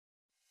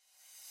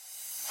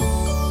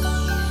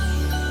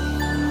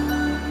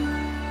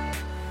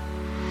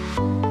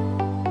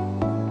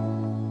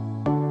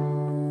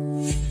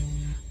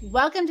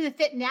Welcome to the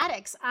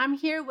Fitnatics. I'm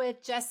here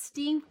with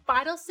Justine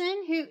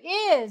Feitelson, who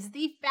is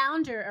the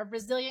founder of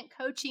Resilient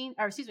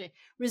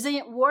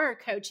Warrior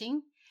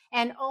Coaching,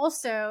 and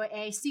also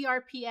a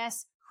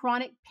CRPS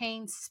chronic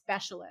pain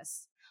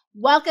specialist.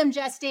 Welcome,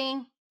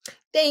 Justine.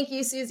 Thank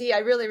you, Susie. I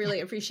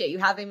really appreciate you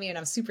having me, and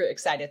I'm super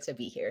excited to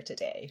be here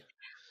today.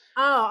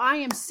 Oh, I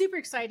am super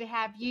excited to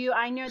have you.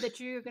 I know that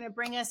you're going to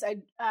bring us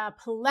a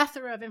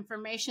plethora of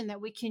information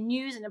that we can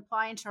use and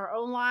apply into our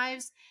own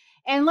lives.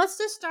 And let's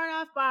just start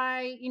off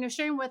by,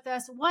 sharing with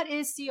us, what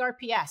is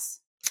CRPS?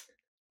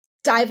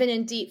 Diving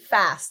in deep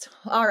fast.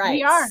 All right.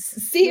 We are.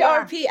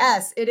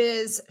 CRPS. It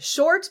is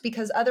short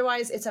because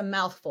otherwise it's a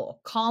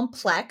mouthful.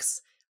 Complex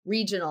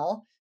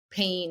regional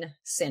pain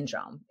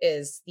syndrome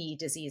is the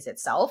disease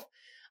itself.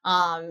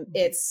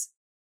 It's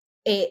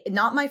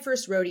not my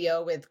first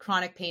rodeo with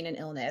chronic pain and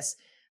illness.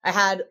 I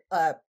had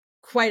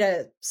quite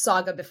a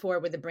saga before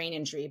with a brain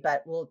injury,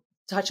 but we'll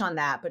touch on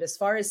that. But as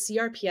far as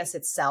CRPS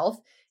itself,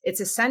 it's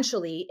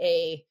essentially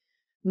a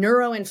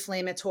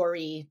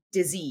neuroinflammatory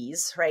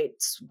disease, right?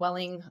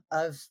 Swelling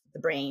of the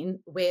brain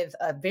with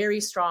a very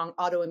strong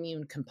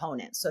autoimmune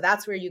component. So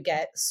that's where you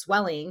get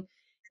swelling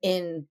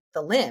in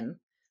the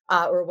limb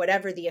or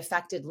whatever the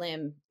affected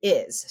limb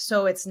is.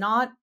 So it's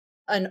not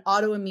an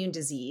autoimmune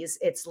disease.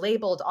 It's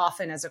labeled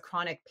often as a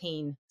chronic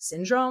pain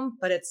syndrome,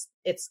 but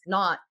it's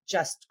not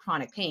just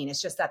chronic pain.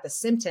 It's just that the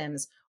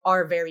symptoms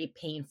are very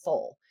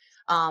painful.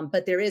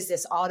 But there is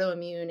this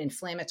autoimmune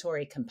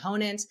inflammatory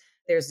component.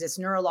 There's this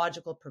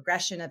neurological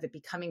progression of it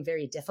becoming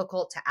very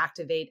difficult to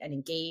activate and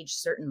engage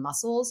certain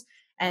muscles.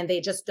 And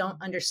they just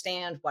don't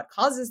understand what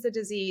causes the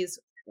disease,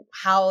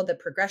 how the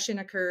progression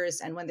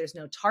occurs. And when there's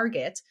no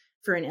target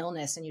for an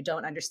illness and you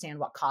don't understand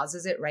what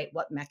causes it, right?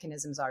 What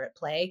mechanisms are at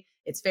play,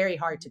 it's very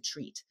hard to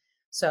treat.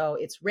 So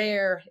it's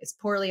rare, it's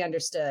poorly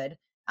understood,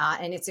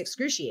 and it's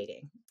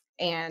excruciating.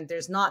 And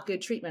there's not good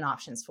treatment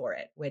options for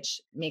it, which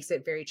makes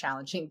it very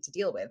challenging to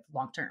deal with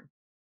long term.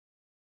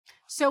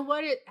 So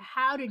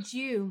how did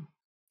you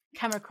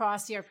come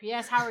across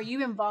CRPS? How are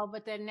you involved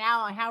with it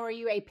now? And how are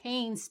you a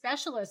pain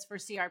specialist for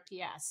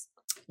CRPS?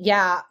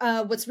 Yeah.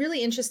 What's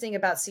really interesting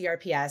about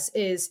CRPS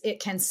is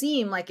it can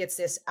seem like it's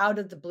this out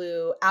of the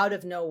blue, out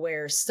of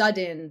nowhere,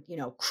 sudden,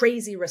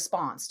 crazy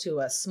response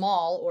to a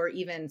small or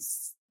even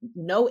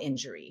no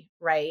injury,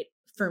 right?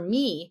 For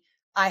me,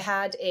 I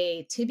had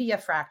a tibia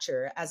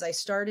fracture as I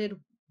started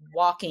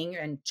walking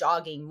and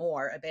jogging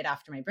more a bit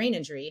after my brain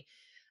injury.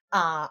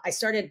 I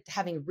started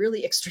having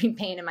really extreme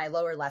pain in my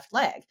lower left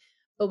leg.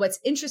 But what's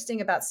interesting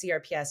about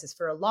CRPS is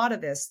for a lot of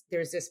this,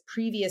 there's this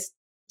previous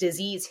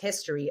disease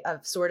history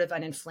of sort of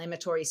an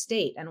inflammatory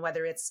state. And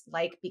whether it's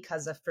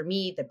because of, for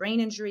me, the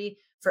brain injury,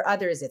 for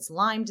others, it's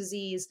Lyme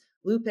disease,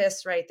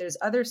 lupus, right? There's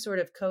other sort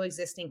of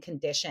coexisting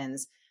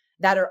conditions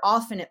that are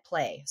often at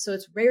play. So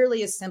it's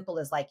rarely as simple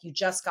as you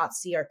just got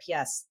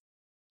CRPS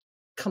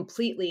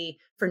completely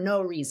for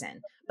no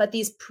reason. But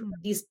these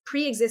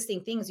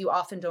pre-existing things you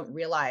often don't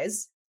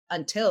realize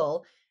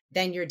until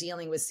then you're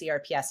dealing with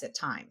CRPS at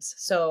times.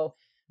 So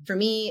for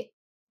me,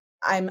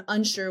 I'm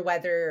unsure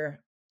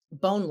whether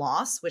bone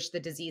loss, which the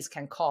disease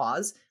can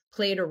cause,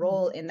 played a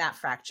role in that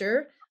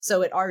fracture.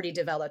 So it already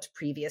developed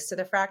previous to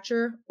the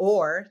fracture,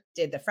 or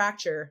did the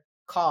fracture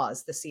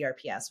cause the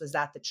CRPS? Was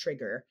that the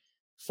trigger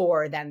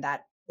for then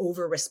that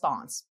over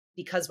response?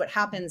 Because what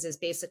happens is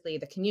basically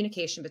the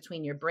communication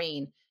between your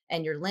brain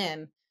and your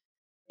limb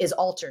is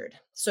altered.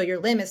 So your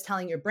limb is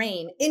telling your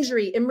brain,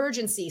 injury,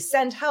 emergency,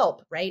 send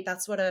help, right?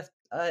 That's what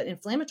an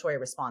inflammatory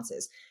response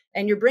is.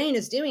 And your brain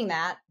is doing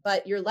that,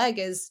 but your leg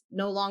is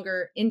no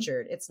longer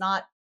injured. It's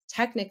not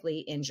technically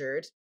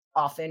injured.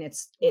 Often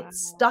it's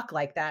stuck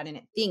like that, and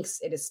it thinks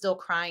it is still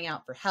crying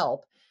out for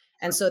help.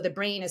 And so the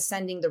brain is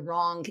sending the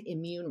wrong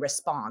immune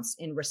response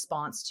in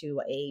response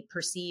to a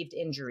perceived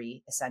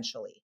injury,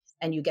 essentially.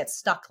 And you get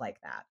stuck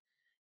like that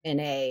in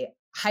a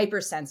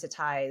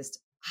hypersensitized,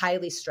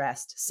 highly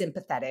stressed,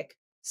 sympathetic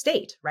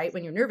state, right?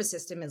 When your nervous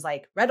system is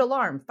like red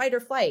alarm, fight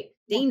or flight,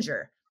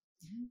 danger.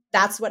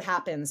 That's what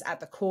happens at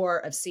the core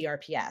of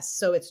CRPS.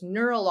 So it's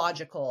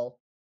neurological,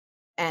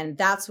 and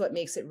that's what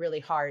makes it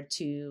really hard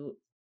to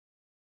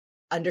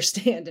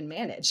understand and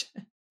manage.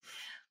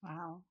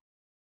 Wow.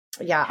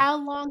 Yeah. How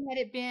long had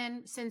it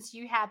been since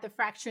you had the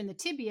fracture in the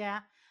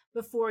tibia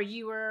before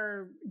you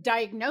were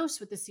diagnosed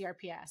with the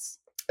CRPS?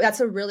 That's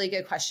a really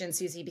good question,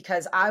 Susie,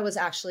 because I was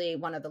actually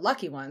one of the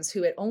lucky ones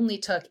who it only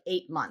took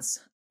 8 months.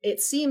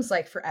 It seems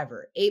like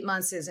forever. 8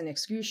 months is an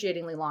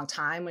excruciatingly long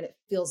time when it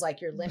feels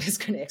like your limb is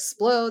going to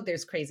explode.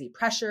 There's crazy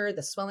pressure.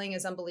 The swelling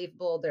is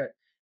unbelievable. They're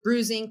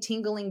bruising,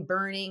 tingling,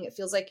 burning. It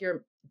feels like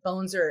your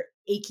bones are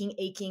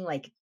aching,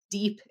 like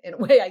deep in a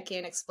way I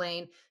can't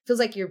explain. It feels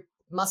like your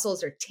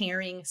muscles are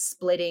tearing,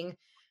 splitting.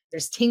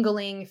 There's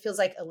tingling. It feels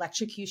like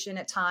electrocution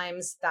at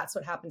times. That's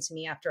what happened to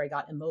me after I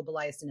got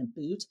immobilized in a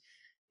boot.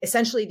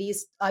 Essentially,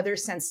 these other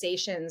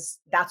sensations,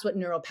 that's what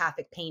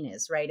neuropathic pain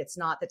is, right? It's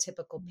not the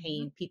typical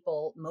pain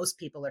most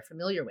people are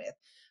familiar with.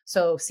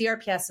 So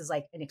CRPS is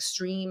like an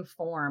extreme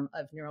form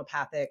of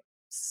neuropathic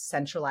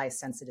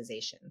centralized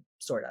sensitization,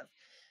 sort of.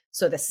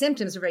 So the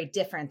symptoms are very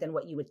different than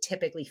what you would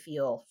typically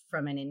feel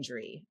from an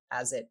injury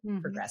as it Hmm.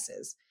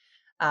 progresses.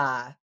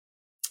 Uh,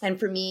 and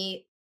for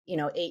me,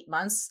 8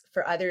 months.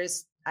 For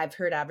others, I've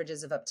heard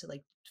averages of up to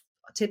like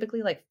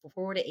typically like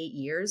 4 to 8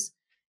 years.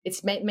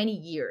 It's many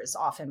years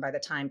often by the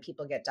time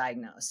people get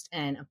diagnosed.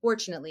 And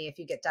unfortunately, if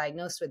you get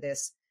diagnosed with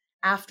this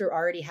after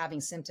already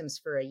having symptoms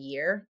for a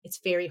year, it's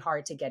very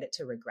hard to get it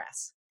to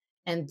regress.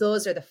 And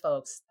those are the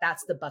folks,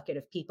 that's the bucket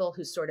of people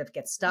who sort of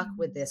get stuck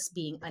with this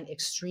being an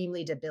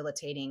extremely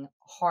debilitating,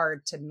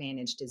 hard to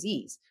manage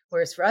disease.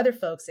 Whereas for other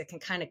folks, it can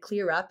kind of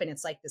clear up and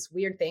it's like this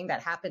weird thing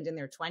that happened in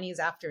their 20s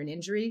after an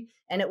injury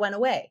and it went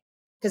away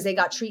because they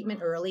got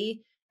treatment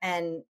early.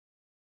 And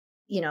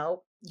you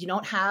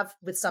don't have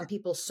with some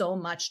people so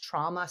much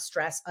trauma,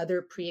 stress,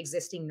 other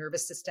pre-existing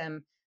nervous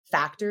system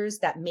factors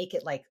that make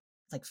it like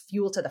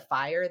fuel to the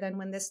fire then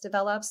when this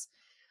develops.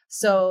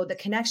 So the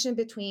connection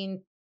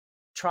between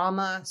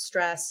trauma,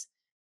 stress,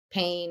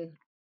 pain,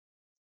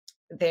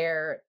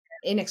 they're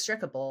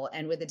inextricable.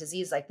 And with a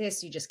disease like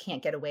this, you just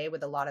can't get away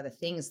with a lot of the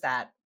things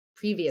that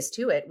previous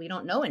to it, we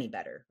don't know any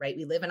better, right?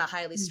 We live in a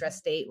highly stressed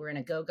state. We're in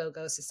a go, go,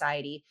 go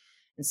society.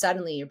 And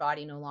suddenly your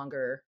body no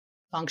longer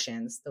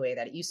functions the way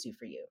that it used to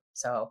for you.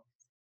 So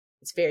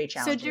it's very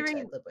So challenging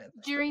to live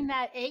with. during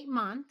that 8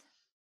 month,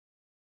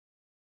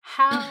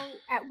 how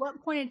at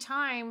what point in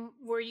time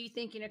were you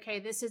thinking, okay,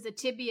 this is a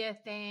tibia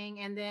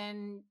thing, and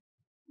then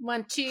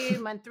month 2,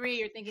 month 3,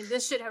 you're thinking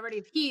this should already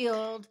have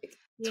healed.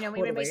 We made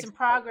Totally. some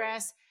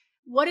progress.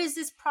 What is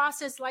this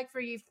process like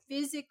for you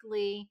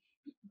physically,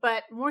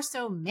 but more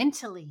so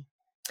mentally?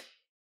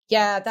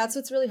 Yeah, that's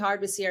what's really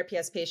hard with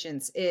CRPS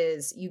patients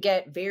is you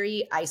get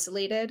very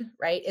isolated,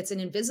 right? It's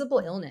an invisible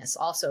illness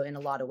also in a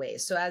lot of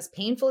ways. So as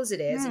painful as it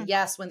is, and Mm,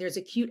 yes, when there's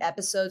acute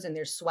episodes and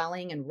there's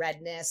swelling and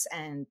redness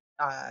and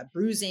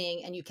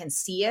bruising and you can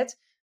see it,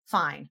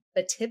 fine.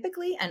 But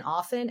typically and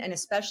often, and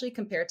especially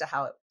compared to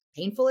how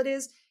painful it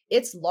is,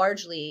 it's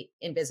largely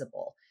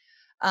invisible.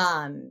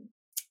 Um,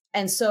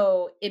 and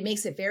so it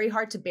makes it very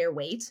hard to bear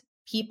weight.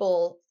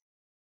 People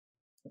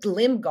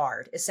limb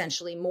guard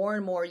essentially more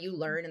and more you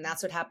learn, and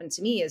that's what happened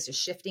to me is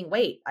just shifting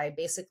weight. I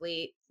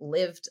basically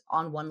lived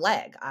on one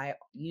leg. I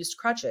used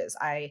crutches.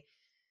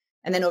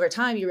 And then over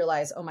time you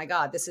realize, oh my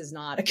god, this is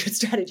not a good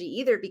strategy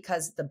either,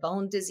 because the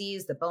bone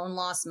disease, the bone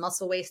loss,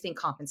 muscle wasting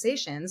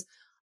compensations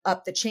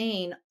up the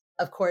chain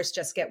of course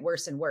just get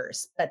worse and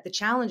worse. But the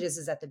challenge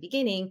is at the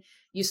beginning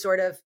you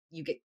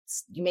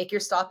make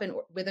your stop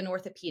with an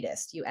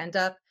orthopedist. You end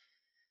up,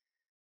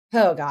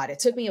 oh God, it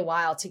took me a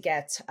while to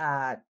get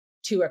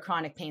to a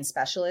chronic pain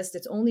specialist.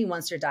 It's only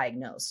once you're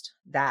diagnosed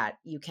that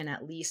you can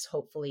at least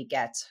hopefully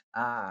get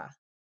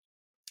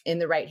in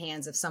the right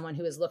hands of someone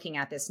who is looking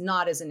at this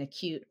not as an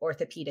acute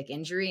orthopedic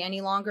injury any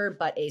longer,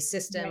 but a right.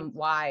 system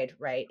wide,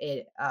 right?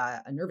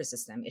 A nervous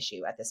system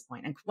issue at this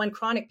point. And when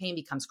chronic pain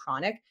becomes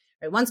chronic,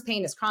 right? Once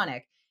pain is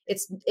chronic,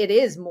 it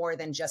is more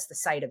than just the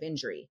site of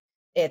injury.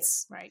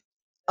 It's Right.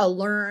 a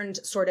learned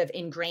sort of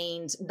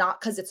ingrained, not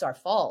because it's our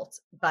fault,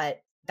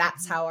 but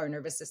that's Mhm. how our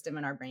nervous system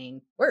and our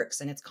brain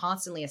works. And it's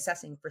constantly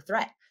assessing for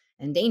threat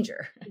and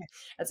danger. Yes.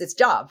 That's its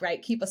job, right?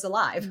 Keep us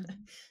alive.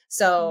 Mhm.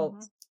 So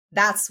Mhm.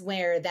 that's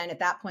where then at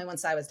that point,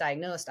 once I was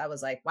diagnosed, I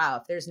was like, wow,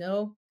 if there's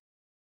no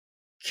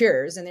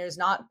cures and there's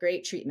not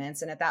great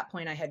treatments. And at that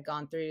point, I had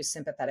gone through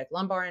sympathetic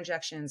lumbar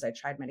injections. I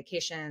tried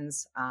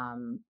medications.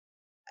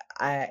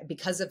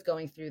 Because of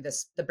going through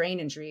the brain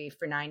injury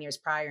for 9 years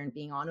prior and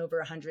being on over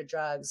 100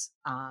 drugs,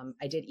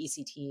 I did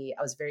ECT.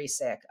 I was very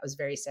sick. I was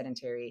very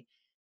sedentary.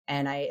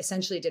 And I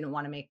essentially didn't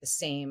want to make the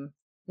same,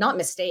 not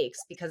mistakes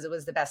because it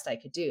was the best I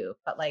could do,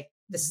 but like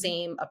the Mhm.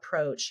 same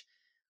approach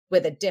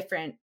with a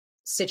different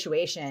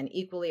situation,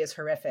 equally as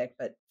horrific,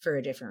 but for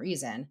a different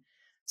reason.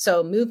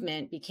 So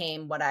movement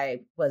became what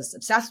I was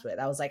obsessed with.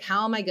 I was like,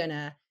 how am I going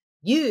to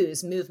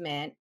use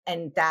movement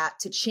and that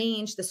to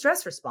change the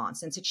stress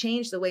response and to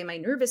change the way my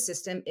nervous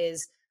system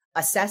is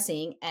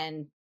assessing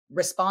and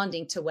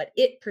responding to what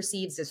it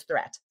perceives as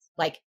threat?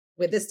 Like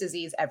with this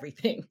disease,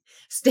 everything,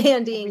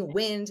 standing, Everything.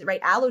 wind,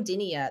 right?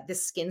 Allodynia,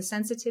 this skin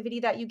sensitivity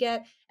that you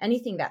get,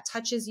 anything that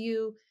touches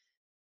you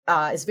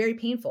is very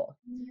painful.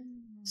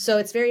 So Mm.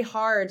 it's very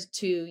hard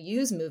to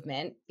use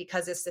movement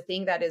because it's the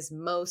thing that is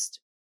most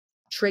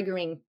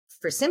triggering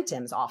for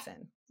symptoms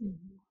often.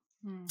 Mhm.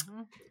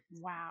 Mhm.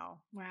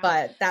 Wow. Wow.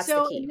 But that's the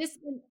So key.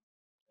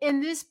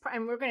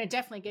 and we're going to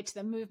definitely get to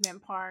the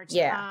movement part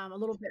Yeah. a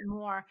little bit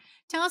more.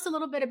 Tell us a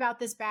little bit about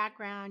this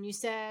background. You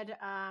said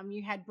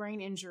you had brain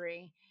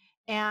injury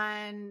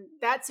and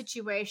that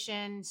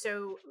situation.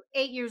 So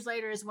 8 years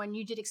later is when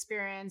you did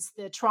experience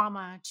the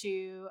trauma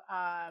to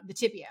the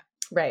tibia.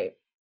 Right.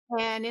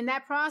 And in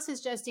that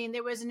process, Justine,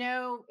 there was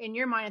no, in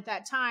your mind at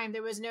that time,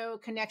 there was no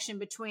connection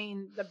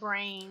between the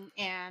brain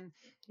and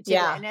the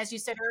tibia. Yeah. And as you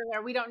said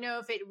earlier, we don't know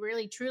if it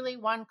really truly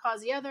one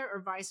caused the other or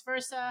vice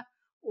versa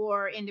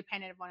or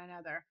independent of one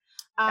another.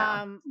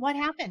 Yeah. What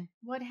happened?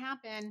 What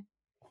happened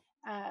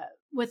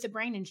with the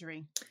brain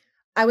injury?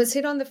 I was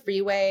hit on the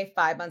freeway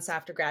 5 months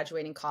after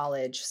graduating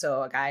college,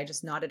 so a guy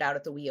just nodded out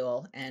at the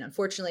wheel, and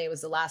unfortunately, it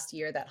was the last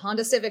year that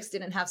Honda Civics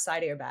didn't have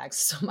side airbags,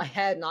 so my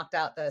head knocked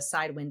out the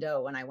side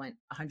window when I went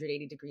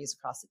 180 degrees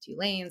across the 2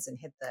 lanes and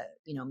hit the,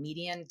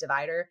 median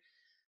divider.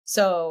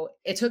 So,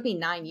 it took me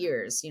 9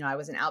 years. I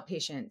was an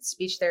outpatient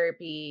speech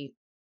therapy,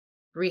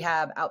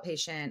 rehab,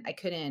 outpatient. I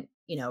couldn't,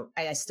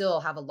 I still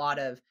have a lot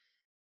of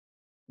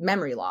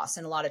memory loss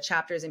and a lot of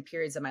chapters and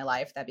periods of my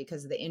life that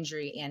because of the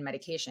injury and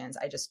medications,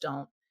 I just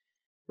don't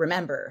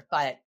remember,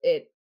 but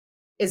it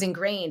is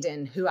ingrained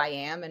in who I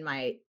am and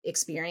my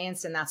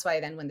experience. And that's why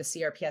then when the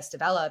CRPS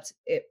developed,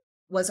 it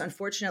was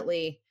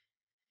unfortunately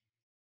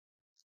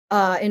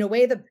in a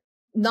way the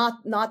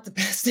not the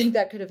best thing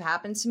that could have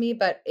happened to me,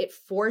 but it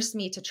forced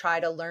me to try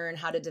to learn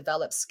how to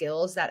develop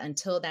skills that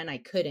until then I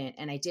couldn't.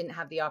 And I didn't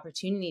have the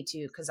opportunity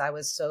to because I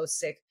was so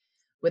sick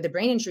with a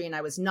brain injury and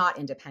I was not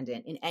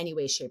independent in any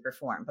way, shape, or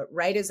form. But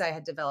right as I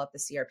had developed the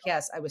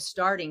CRPS, I was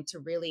starting to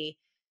really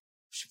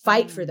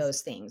fight for Mm.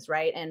 those things,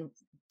 right? And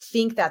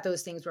think that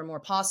those things were more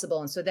possible.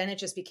 And so then it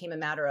just became a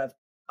matter of,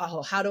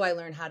 oh, how do I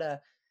learn how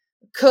to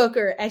cook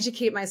or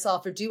educate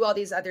myself or do all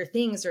these other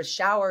things or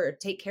shower or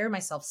take care of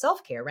myself,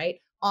 self-care, right?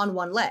 On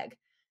one leg.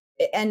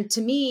 And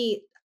to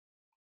me,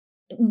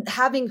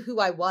 having who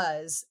I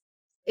was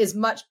is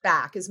much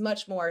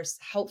more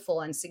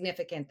helpful and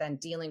significant than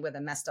dealing with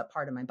a messed up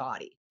part of my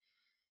body,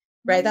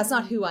 right? That's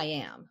not who Mm. I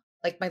am.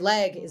 Like my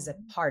leg is a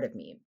Mm. part of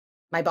me.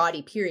 My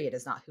body, period,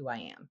 is not who I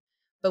am.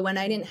 But when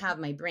I didn't Mm. have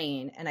my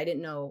brain and I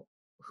didn't know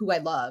who I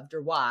loved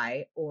or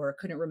why, or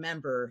couldn't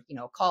remember,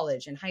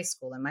 college and high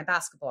school and my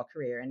basketball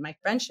career and my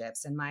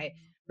friendships and my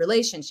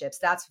relationships,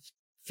 that's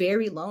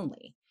very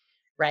lonely.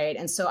 Right.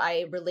 And so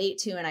I relate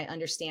to and I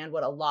understand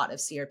what a lot of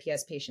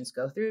CRPS patients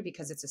go through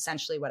because it's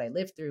essentially what I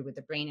lived through with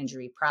the brain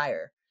injury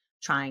prior,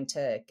 trying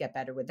to get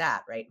better with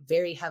that. Right.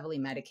 Very heavily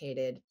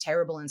medicated,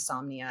 terrible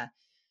insomnia,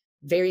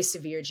 very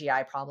severe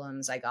GI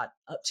problems. I got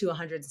up to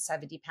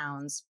 170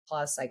 pounds,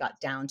 plus I got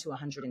down to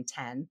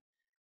 110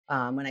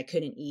 when I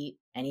couldn't eat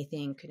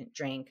anything, couldn't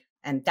drink.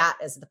 And that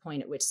is the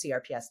point at which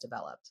CRPS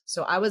developed.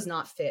 So I was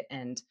not fit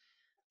and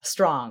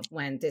strong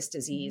when this Mhm.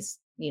 disease,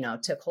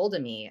 took hold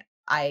of me.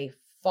 I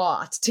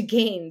fought to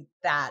gain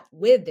that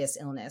with this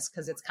illness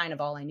because it's kind of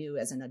all I knew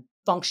as a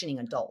functioning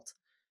adult,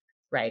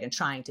 right? And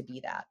trying to be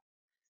that. Mhm.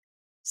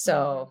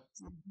 So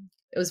Mhm.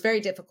 it was very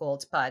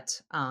difficult,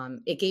 but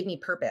it gave me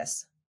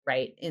purpose,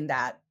 right? In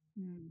that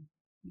Mhm.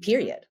 Mhm.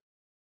 period.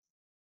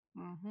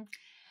 Mhm.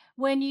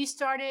 When you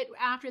started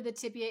after the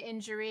tibia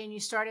injury and you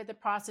started the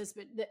process,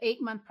 but the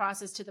 8-month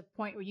process to the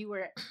point where you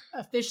were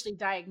officially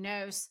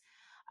diagnosed,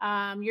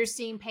 you're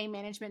seeing pain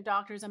management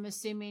doctors. I'm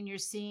assuming you're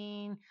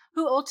seeing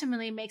who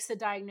ultimately makes the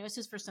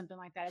diagnosis for something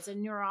like that. Is it a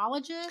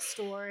neurologist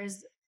or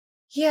is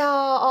Yeah,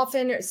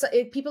 often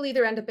people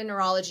either end up in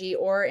neurology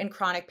or in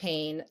chronic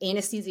pain.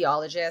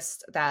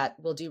 Anesthesiologists that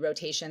will do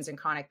rotations in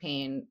chronic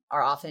pain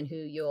are often who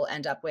you'll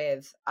end up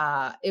with.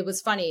 It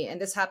was funny, and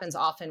this happens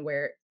often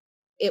where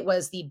it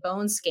was the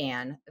bone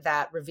scan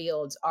that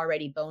revealed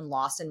already bone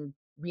loss and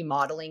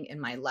remodeling in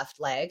my left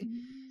leg,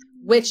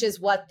 which is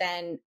Mm. what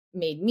then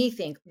made me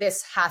think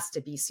this has to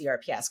be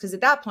CRPS. Because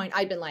at that point,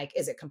 I'd been like,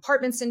 is it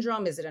compartment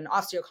syndrome? Is it an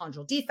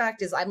osteochondral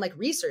defect? I'm like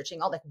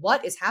researching all like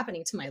what is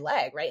happening to my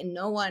leg, right? And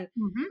no one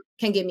Mhm.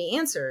 can give me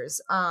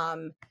answers.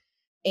 And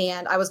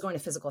I was going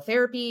to physical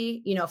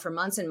therapy, for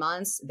months and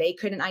months. They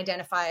couldn't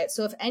identify it.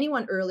 So if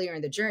anyone earlier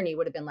in the journey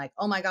would have been like,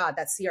 oh my God,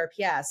 that's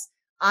CRPS,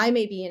 I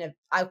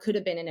could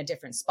have been in a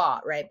different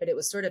spot, right? But it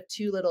was sort of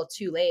too little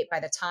too late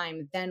by the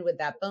time then with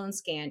that bone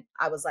scan,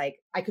 I was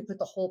like, I could put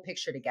the whole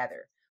picture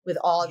together with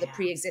all of the Yeah.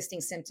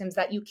 pre-existing symptoms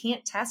that you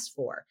can't test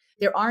for.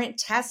 There aren't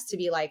tests to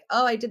be like,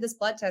 oh, I did this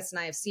blood test and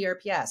I have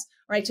CRPS,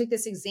 or I took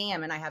this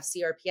exam and I have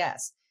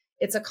CRPS.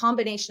 It's a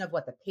combination of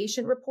what the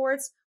patient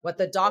reports, what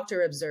the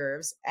doctor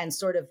observes, and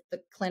sort of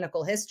the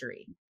clinical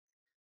history,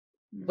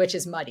 which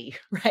is Mhm. muddy,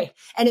 right?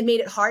 And it made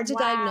it hard to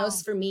diagnose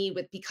Wow. for me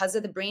because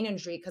of the brain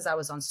injury, because I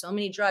was on so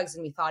many drugs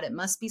and we thought it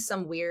must be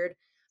some weird,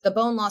 the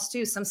bone loss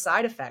too, some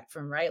side effect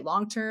from, right?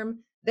 Long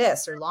term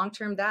this or long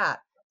term that.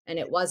 And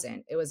it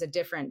wasn't. It was a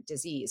different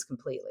disease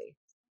completely.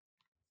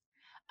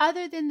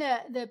 Other than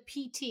the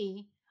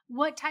PT,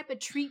 what type of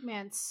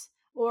treatments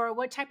or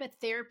what type of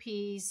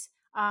therapies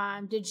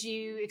did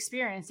you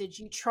experience? Did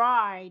you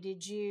try?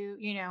 Did you,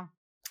 you know?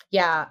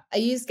 Yeah, I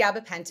use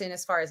gabapentin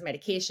as far as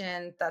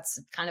medication. That's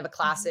kind of a Mhm.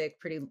 classic,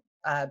 pretty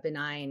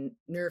benign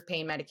nerve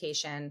pain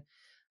medication.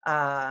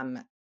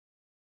 Um,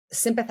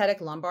 Sympathetic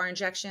lumbar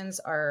injections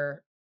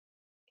are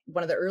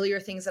one of the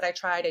earlier things that I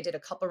tried. I did a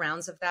couple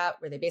rounds of that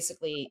where they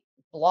basically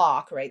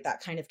block, right, that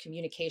kind of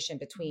communication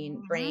between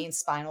Mhm. brain,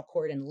 spinal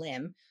cord, and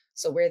limb.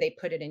 So where they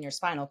put it in your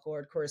spinal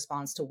cord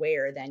corresponds to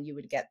where then you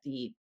would get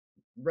the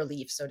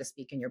relief, so to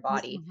speak, in your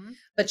body. Mhm.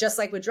 But just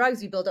like with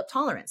drugs, you build up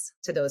tolerance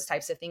to those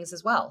types of things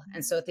as well.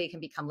 And so they can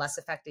become less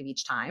effective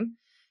each time.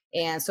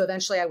 And so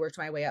eventually I worked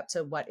my way up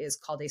to what is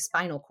called a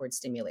spinal cord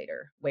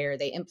stimulator, where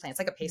they implant, it's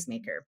like a Mhm.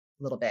 pacemaker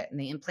a little bit, and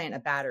they implant a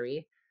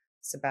battery.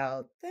 It's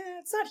about,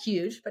 it's not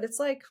huge, but it's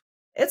like,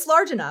 it's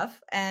large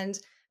enough. And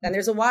Then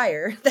there's a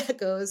wire that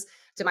goes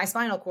to my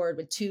spinal cord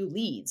with 2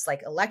 leads,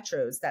 like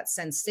electrodes that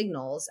send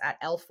signals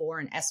at L4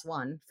 and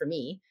S1 for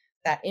me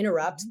that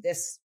interrupt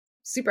this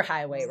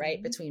superhighway, right?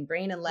 Mhm. Between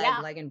brain and leg, Yeah.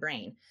 leg and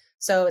brain.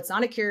 So it's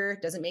not a cure,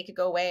 doesn't make it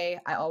go away.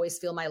 I always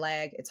feel my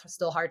leg. It's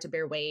still hard to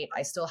bear weight.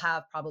 I still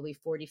have probably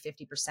 40,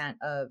 50%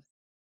 of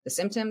the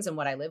symptoms and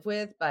what I live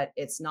with, but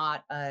it's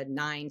not a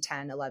 9,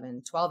 10,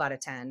 11, 12 out of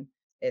 10.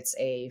 It's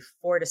a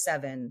 4 to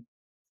 7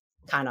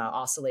 kind of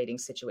oscillating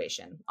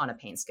situation on a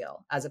pain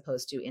scale, as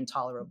opposed to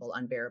intolerable,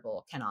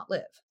 unbearable, cannot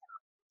live.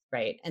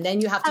 Right. And then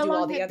you have to How do all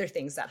long the have other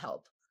things that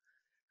help.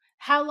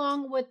 how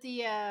long with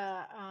the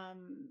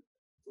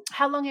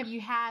how long have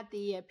you had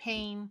the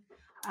pain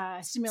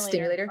stimulator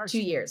Stimulator, or 2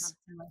 excuse me, not years.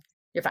 stimulator,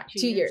 You're fine. 2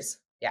 2 years? years.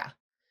 Yeah.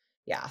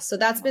 Yeah. So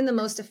that's been Wow. the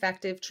most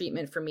effective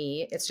treatment for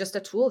me. It's just a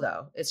tool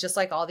though. It's just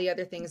like all the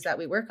other things that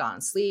we work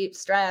on: sleep,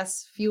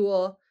 stress,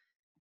 fuel,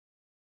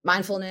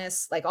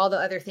 mindfulness, like all the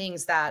other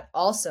things that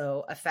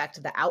also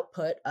affect the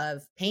output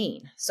of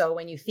pain. So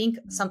when you think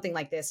something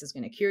like this is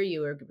going to cure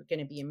you or going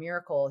to be a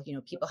miracle,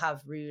 people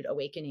have rude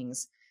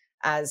awakenings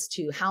as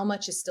to how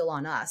much is still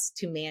on us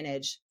to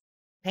manage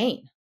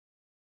pain.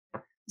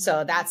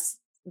 So Mhm. that's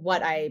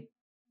what I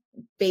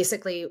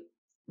basically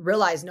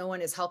realize no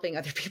one is helping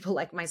other people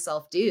like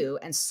myself do,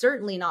 and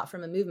certainly not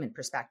from a movement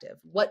perspective.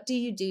 What do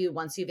you do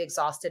once you've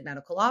exhausted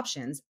medical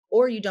options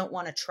or you don't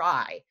want to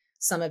try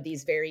some of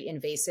these very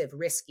invasive,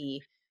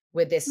 risky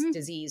with this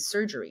disease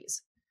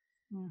surgeries?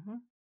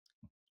 Mhm.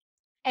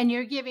 And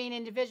you're giving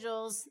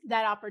individuals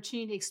that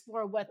opportunity to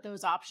explore what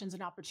those options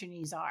and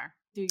opportunities are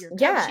through your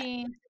Yeah.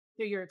 coaching,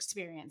 through your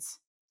experience.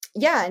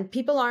 Yeah, and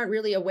people aren't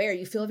really aware.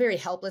 You feel very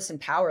helpless and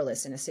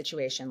powerless in a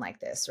situation like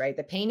this, right?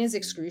 The pain is Mhm.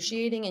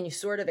 excruciating, and you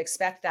sort of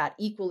expect that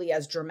equally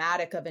as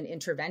dramatic of an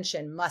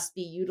intervention must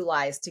be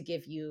utilized to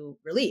give you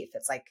relief.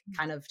 It's like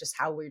kind of just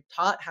how we're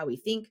taught, how we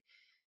think.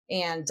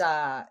 And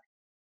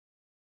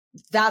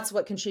that's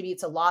what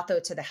contributes a lot, though,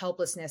 to the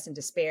helplessness and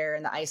despair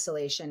and the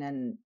isolation.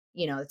 And,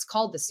 it's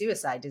called the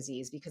suicide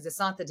disease because it's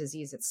not the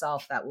disease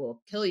itself that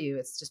will kill you.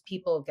 It's just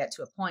people get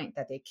to a point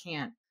that they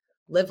can't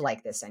live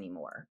like this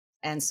anymore.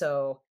 And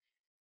so,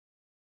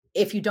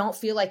 if you don't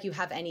feel like you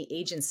have any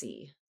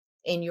agency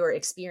in your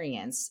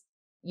experience,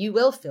 you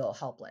will feel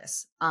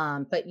helpless.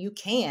 But you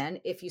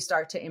can, if you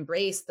start to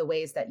embrace the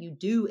ways that you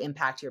do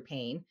impact your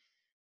pain,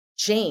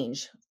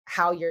 change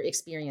how you're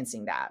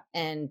experiencing that.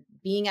 And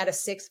being at a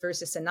 6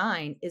 versus a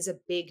 9 is a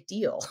big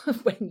deal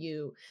when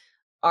you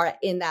are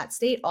in that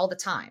state all the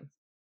time.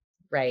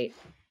 Right.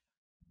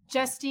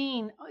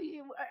 Justine,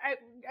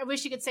 I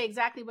wish you could say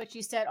exactly what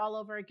you said all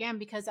over again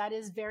because that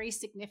is very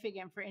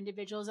significant for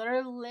individuals that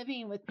are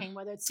living with pain,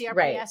 whether it's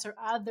Right. CRPS or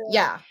other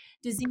Yeah.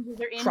 diseases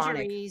or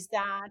Chronic. injuries.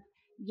 That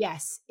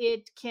yes,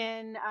 it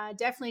can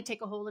definitely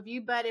take a hold of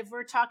you. But if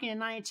we're talking a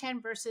 9 or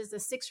 10 versus a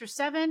 6 or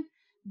 7,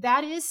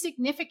 that is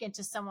significant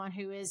to someone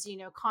who is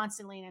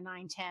constantly in a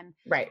 9, 10.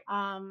 Right.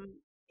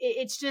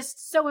 It's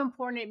just so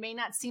important. It may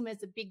not seem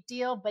as a big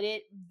deal, but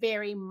it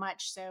very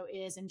much so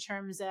is in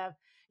terms of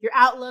your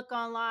outlook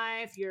on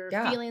life, your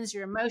Yeah. feelings,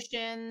 your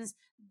emotions,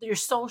 your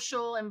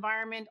social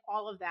environment,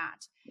 all of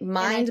that. And I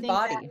Mind, think that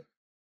body.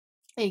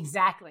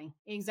 exactly.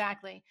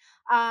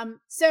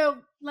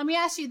 So let me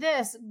ask you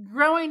this: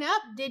 growing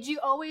up, did you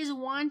always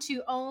want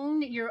to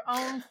own your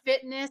own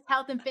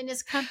health and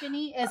fitness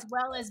company, as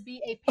well as be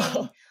a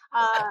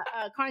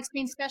chronic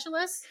pain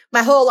specialist?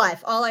 My whole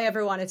life, all I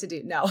ever wanted to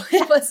do. No,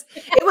 it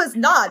was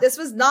not. This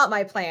was not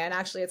my plan.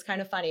 Actually, it's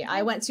kind of funny.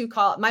 I went to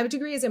college. My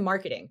degree is in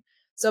marketing.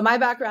 So my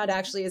background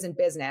actually is in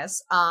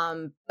business.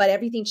 But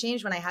everything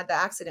changed when I had the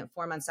accident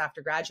 4 months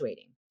after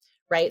graduating.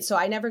 Right. So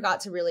I never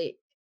got to really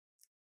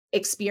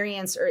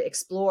experience or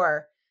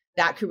explore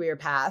that career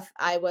path.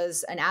 I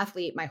was an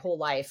athlete my whole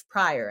life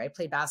prior. I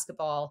played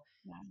basketball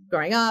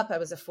growing up. I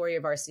was a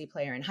 4-year varsity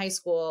player in high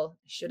school.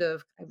 I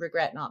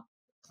regret not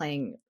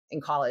playing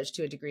in college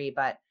to a degree,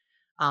 but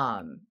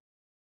um,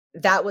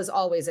 that was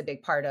always a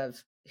big part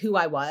of who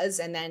I was.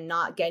 And then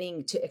not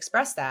getting to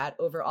express that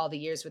over all the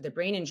years with the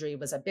brain injury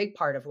was a big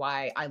part of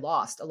why I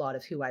lost a lot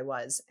of who I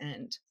was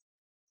and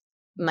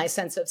my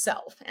sense of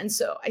self. And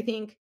so I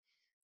think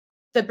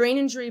the brain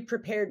injury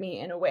prepared me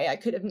in a way I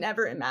could have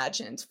never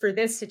imagined for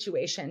this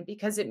situation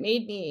because it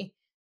made me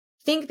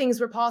think things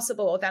were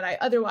possible that I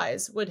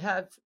otherwise would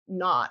have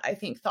not, I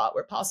think, thought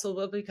were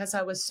possible because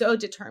I was so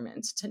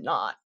determined to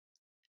not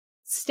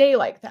stay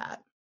like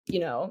that,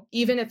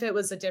 even if it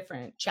was a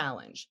different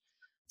challenge.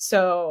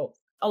 So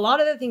a lot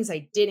of the things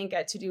I didn't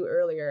get to do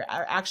earlier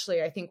are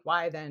actually, I think,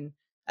 why then,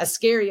 as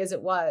scary as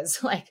it was,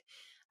 like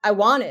I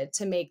wanted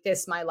to make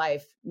this my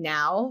life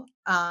now,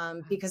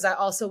 because I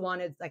also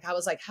wanted, like, I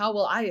was like, how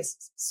will I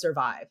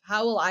survive?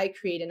 How will I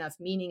create enough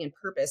meaning and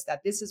purpose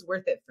that this is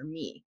worth it for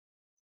me?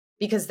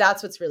 Because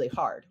that's what's really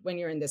hard when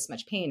you're in this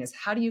much pain is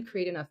how do you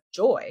create enough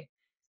joy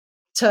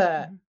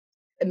to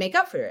Mhm. make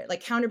up for it,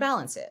 like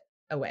counterbalance it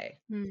away?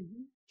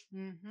 Mhm.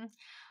 Mhm.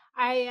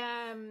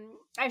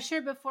 I've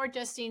shared before,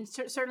 Justine,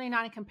 certainly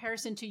not in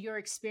comparison to your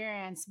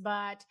experience,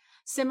 but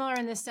similar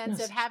in the sense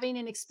of Yes. having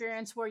an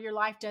experience where your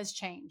life does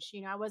change.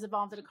 I was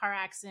involved in a car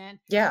accident,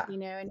 Yeah.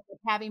 and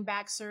having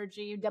back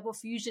surgery, double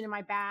fusion in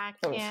my back,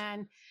 Oof.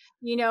 and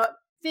you know,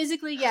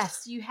 physically,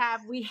 yes, we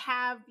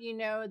have,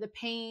 the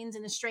pains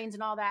and the strains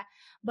and all that,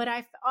 but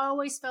I've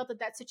always felt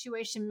that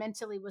situation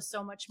mentally was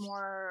so much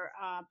more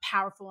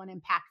powerful and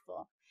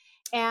impactful.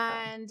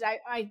 Yeah. And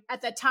I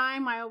at that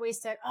time, I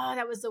always said, "Oh,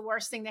 that was the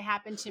worst thing that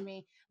happened to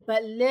me."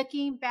 But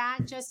looking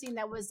back, Justine,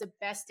 that was the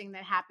best thing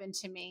that happened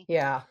to me.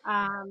 Yeah.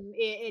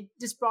 It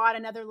just brought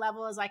another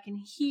level, as I can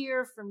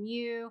hear from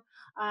you,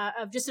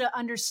 of just an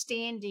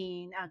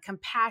understanding,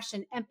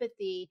 compassion,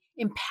 empathy,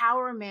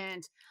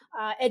 empowerment,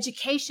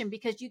 education,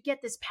 because you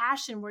get this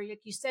passion where, like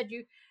you said,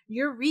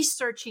 you're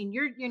researching,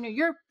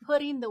 you're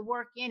putting the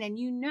work in, and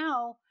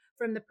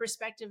from the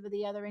perspective of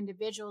the other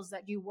individuals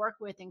that you work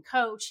with and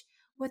coach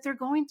what they're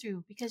going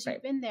through, because you've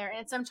Right. been there,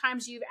 and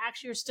sometimes you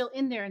actually are still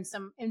in there in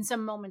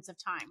some moments of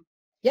time.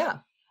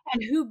 Yeah.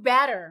 And who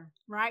better,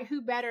 right?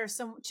 Who better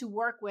to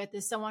work with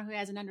is someone who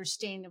has an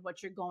understanding of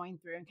what you're going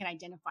through and can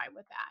identify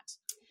with that.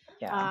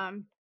 Yeah.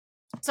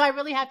 So I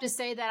really have to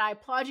say that I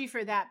applaud you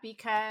for that,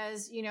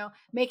 because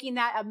making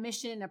that a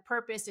mission and a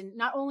purpose, and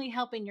not only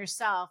helping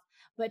yourself,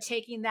 but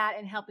taking that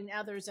and helping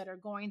others that are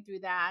going through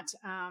that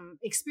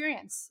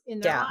experience in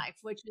their Yeah. life,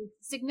 which is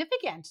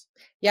significant.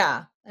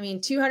 Yeah. I mean,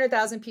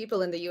 200,000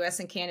 people in the US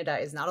and Canada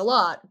is not a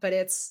lot, but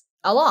it's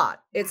a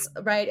lot. It's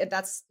right.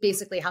 That's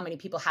basically how many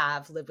people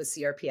live with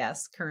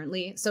CRPS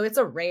currently. So it's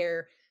a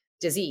rare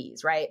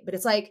disease, right? But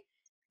it's like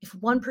if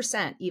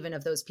 1% even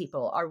of those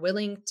people are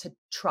willing to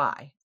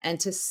try and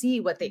to see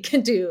what they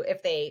can do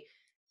if they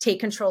take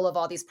control of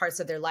all these parts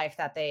of their life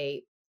that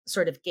they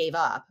sort of gave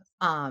up.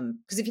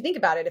 Because if you think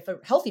about it, if a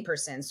healthy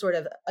person sort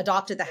of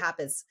adopted the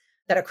habits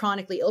that a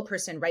chronically ill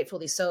person,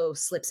 rightfully so,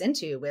 slips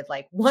into, with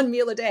like one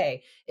meal a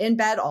day, in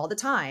bed all the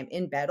time,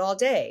 in bed all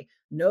day,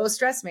 no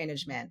stress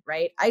management,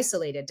 right?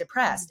 Isolated,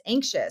 depressed,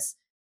 anxious.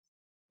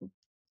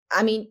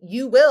 I mean,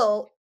 you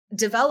will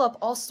develop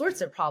all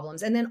sorts of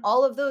problems. And then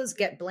all of those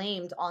get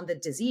blamed on the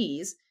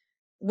disease,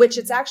 which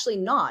it's actually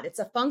not. It's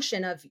a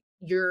function of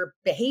your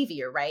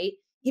behavior, right?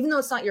 Even though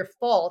it's not your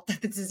fault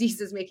that the disease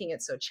is making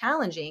it so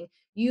challenging,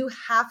 you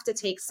have to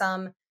take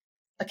some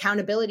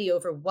accountability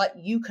over what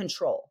you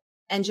control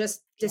and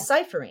just Yeah.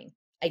 deciphering.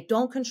 I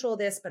don't control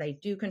this, but I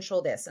do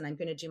control this. And I'm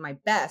going to do my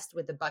best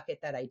with the bucket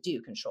that I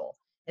do control.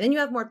 And then you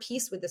have more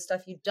peace with the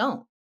stuff you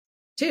don't,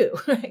 too,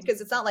 right? Because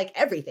it's not like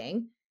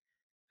everything.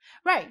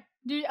 Right.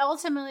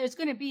 Ultimately, there's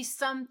going to be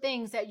some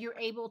things that you're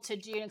able to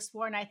do and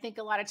explore. And I think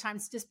a lot of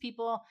times, just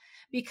people,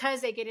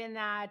 because they get in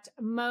that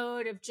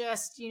mode of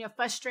just,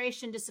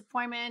 frustration,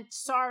 disappointment,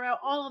 sorrow,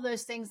 all of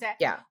those things, that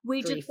Yeah.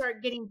 we just Grief.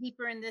 start getting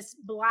deeper in this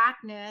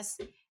blackness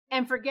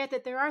and forget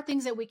that there are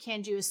things that we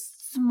can do,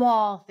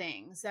 small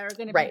things that are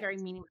going to be Right. very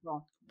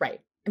meaningful.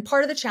 Right. And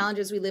part of the challenge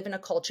is we live in a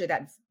culture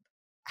that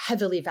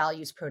heavily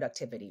values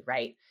productivity,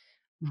 right?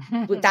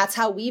 That's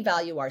how we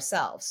value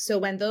ourselves. So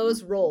when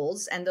those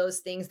roles and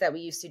those things that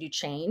we used to do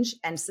change,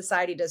 and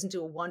society doesn't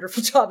do a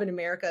wonderful job in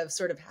America of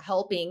sort of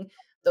helping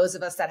those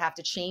of us that have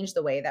to change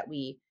the way that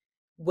we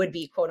would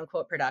be quote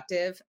unquote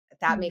productive,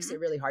 that makes it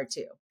really hard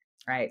too.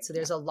 Right. So Yeah.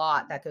 there's a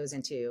lot that goes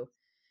into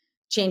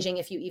changing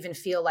if you even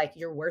feel like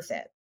you're worth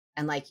it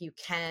and like you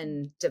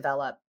can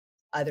develop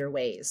other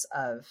ways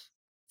of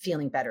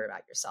feeling better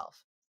about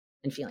yourself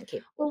and feeling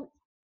capable. Well,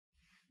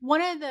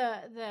 one of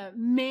the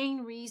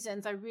main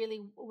reasons I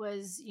really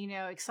was,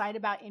 excited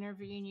about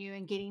interviewing you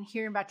and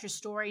hearing about your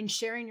story and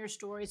sharing your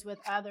stories with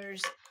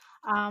others,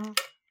 um,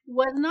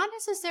 was not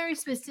necessarily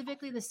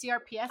specifically the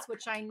CRPS,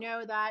 which I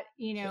know that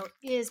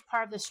is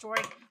part of the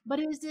story, but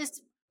it was this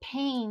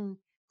pain,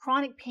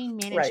 chronic pain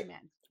Right.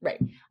 management.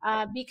 Right.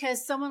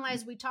 Because someone,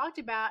 as we talked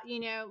about,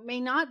 may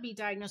not be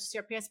diagnosed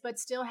with CRPS, but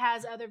still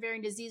has other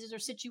varying diseases or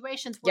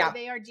situations where Yeah.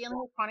 they are dealing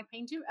with chronic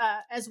pain too,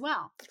 as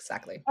well.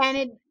 Exactly.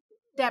 And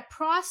that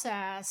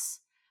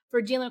process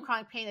for dealing with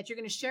chronic pain that you're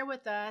going to share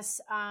with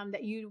us,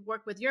 that you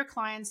work with your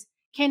clients,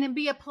 can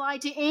be applied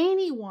to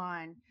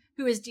anyone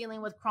who is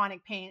dealing with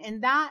chronic pain.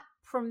 And that,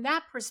 from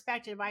that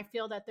perspective, I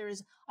feel that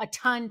there's a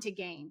ton to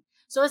gain.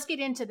 So let's get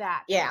into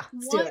that. Yeah.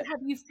 Let's do What it.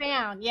 have you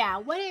found? Yeah.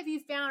 What have you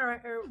found,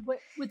 or what,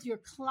 with your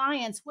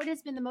clients, what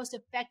has been the most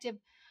effective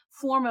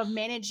form of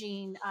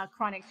managing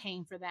chronic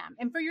pain for them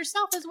and for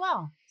yourself as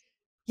well?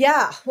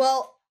 Yeah.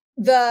 Well,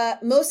 the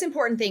most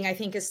important thing I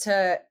think is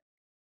to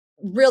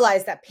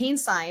realize that pain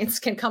science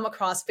can come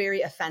across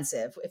very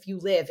offensive if you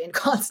live in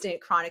constant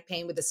chronic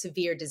pain with a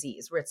severe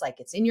disease, where it's like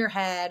it's in your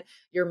head,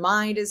 your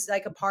mind is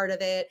like a part of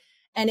it.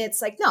 And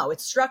it's like, no,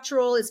 it's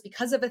structural. It's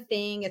because of a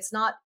thing. It's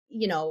not,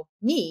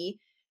 me,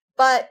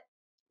 but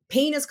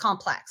pain is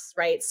complex,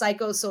 right?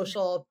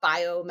 Psychosocial,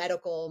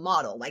 biomedical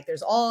model. Like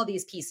there's all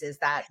these pieces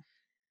that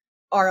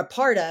are a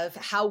part of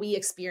how we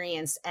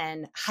experience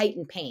and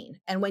heighten pain.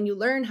 And when you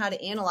learn how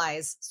to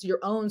analyze your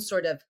own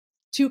sort of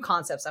two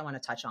concepts I want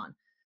to touch on,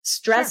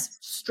 Sure.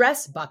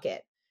 stress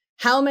bucket.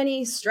 How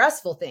many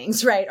stressful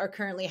things, right, are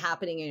currently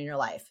happening in your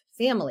life?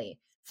 Family,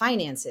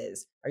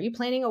 finances. Are you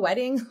planning a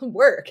wedding?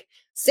 Work,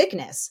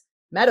 sickness,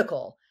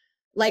 medical,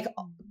 like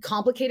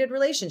complicated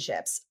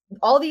relationships.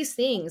 All these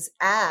things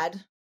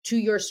add to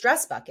your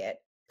stress bucket.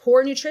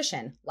 Poor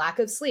nutrition, lack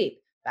of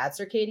sleep, bad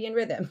circadian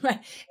rhythm, right?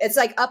 It's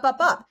like up, up,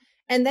 up.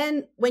 And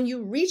then when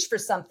you reach for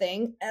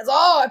something, it's,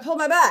 oh, I pulled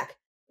my back.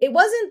 It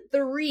wasn't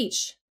the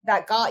reach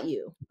that got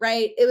you,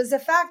 right? It was the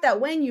fact that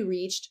when you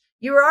reached,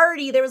 you were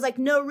already, there was like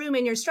no room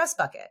in your stress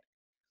bucket.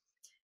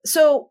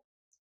 So,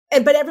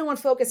 but everyone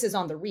focuses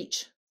on the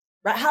reach,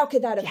 right? How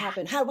could that have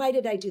happened? Why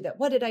did I do that?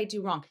 What did I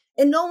do wrong?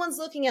 And no one's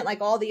looking at like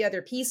all the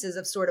other pieces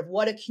of sort of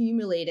what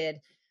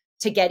accumulated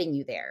to getting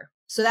you there.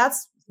 So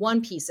that's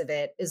one piece of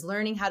it, is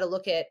learning how to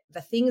look at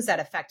the things that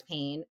affect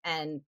pain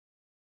and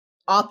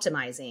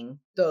optimizing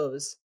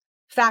those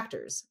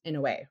factors in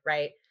a way,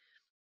 right?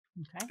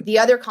 Okay. The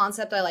other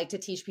concept I like to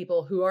teach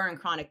people who are in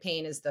chronic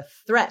pain is the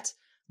threat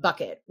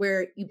bucket,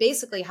 where you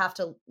basically have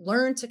to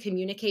learn to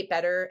communicate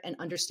better and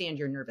understand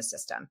your nervous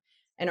system.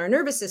 And our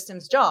nervous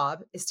system's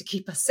job is to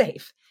keep us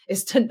safe,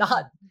 is to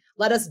not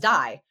let us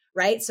die,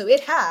 right? So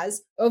it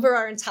has, over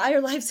our entire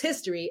life's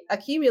history,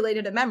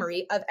 accumulated a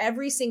memory of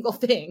every single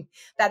thing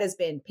that has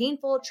been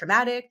painful,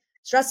 traumatic,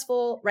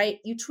 stressful, right?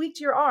 You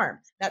tweaked your arm,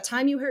 that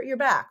time you hurt your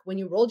back, when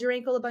you rolled your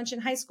ankle a bunch in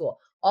high school,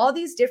 all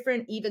these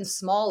different, even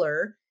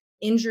smaller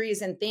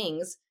injuries and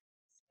things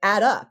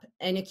add up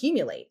and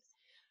accumulate.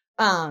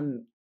 Oh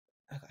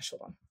gosh,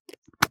 hold on.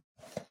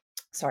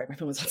 Sorry, my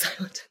phone was on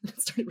silent. It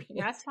started ringing.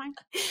 Yeah, that's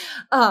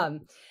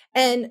fine.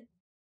 And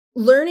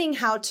learning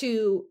how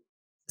to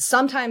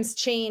sometimes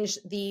change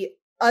the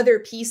other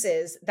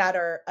pieces that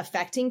are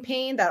affecting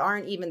pain that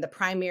aren't even the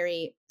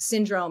primary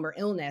syndrome or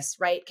illness,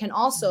 right, can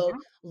also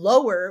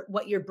lower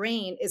what your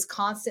brain is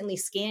constantly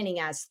scanning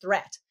as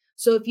threat.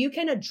 So if you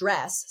can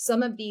address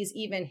some of these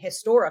even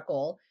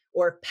historical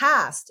or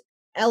past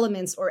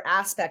elements or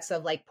aspects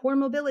of like poor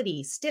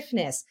mobility,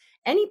 stiffness,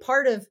 any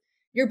part of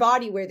your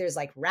body where there's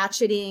like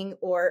ratcheting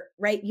or,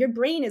 right, your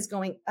brain is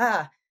going,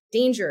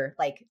 danger.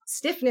 Like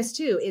stiffness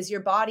too is your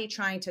body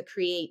trying to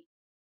create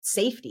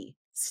safety.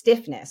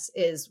 Stiffness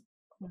is,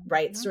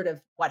 right, sort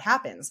of what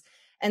happens.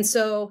 And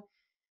so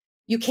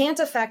you can't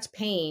affect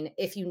pain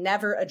if you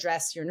never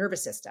address your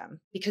nervous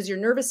system, because your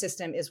nervous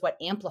system is what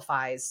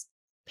amplifies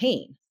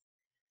pain.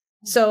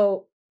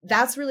 So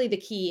that's really the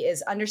key,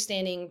 is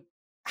understanding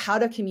how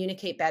to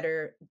communicate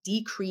better,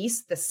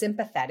 decrease the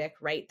sympathetic,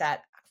 right,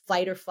 that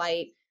fight or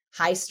flight,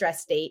 high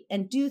stress state,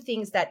 and do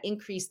things that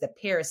increase the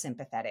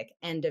parasympathetic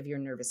end of your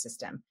nervous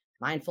system.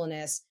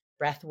 Mindfulness,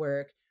 breath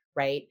work,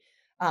 right?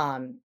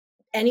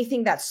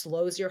 Anything that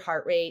slows your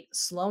heart rate,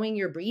 slowing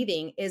your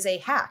breathing is a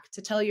hack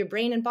to tell your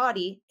brain and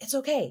body, it's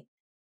okay,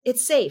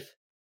 it's safe,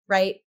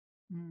 right?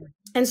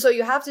 And so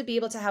you have to be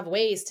able to have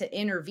ways to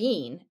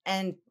intervene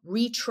and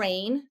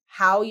retrain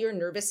how your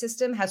nervous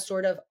system has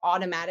sort of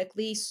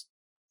automatically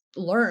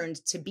learned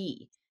to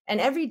be.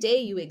 And every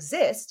day you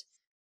exist,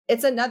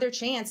 it's another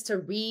chance to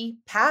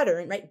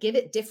repattern, right? Give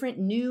it different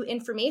new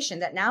information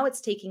that now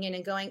it's taking in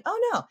and going,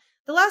 oh no,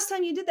 the last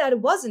time you did that, it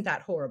wasn't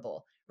that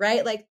horrible,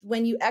 right? Like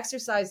when you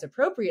exercised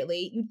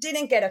appropriately, you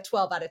didn't get a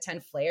 12 out of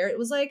 10 flare. It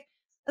was like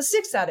a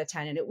 6 out of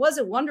 10. And it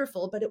wasn't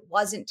wonderful, but it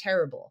wasn't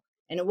terrible.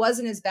 And it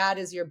wasn't as bad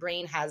as your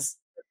brain has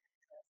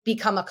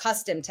become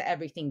accustomed to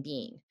everything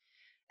being.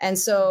 And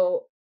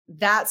so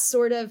that's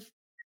sort of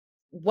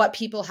what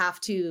people have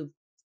to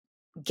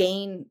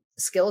gain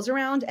skills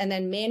around, and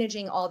then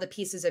managing all the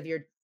pieces of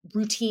your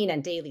routine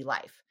and daily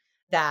life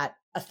that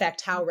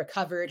affect how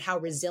recovered, how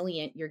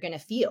resilient you're going to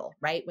feel,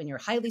 right? When you're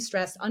highly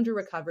stressed, under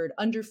recovered,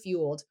 under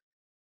fueled,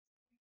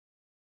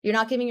 you're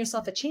not giving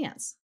yourself a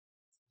chance.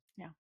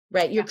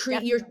 Right.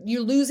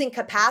 You're losing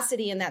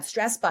capacity in that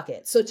stress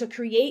bucket. So to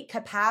create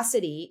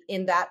capacity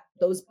in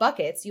those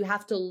buckets, you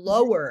have to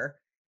lower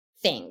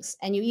things.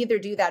 And you either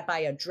do that by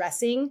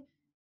addressing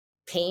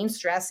pain,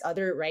 stress,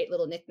 other, right,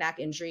 little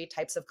knick-knack injury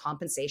types of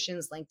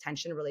compensations, length,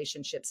 tension,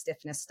 relationship,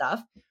 stiffness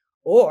stuff,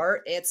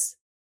 or it's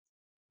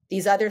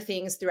these other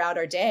things throughout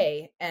our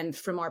day and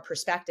from our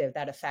perspective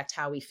that affect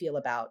how we feel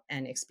about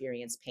and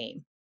experience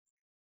pain.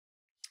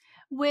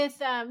 With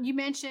you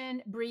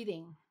mentioned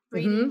breathing,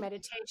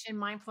 meditation,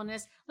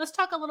 mindfulness. Let's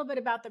talk a little bit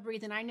about the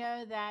breathing. I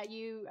know that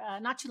you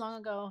not too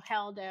long ago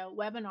held a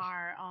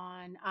webinar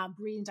on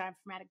breathing,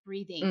 diaphragmatic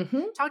breathing.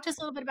 Talk to us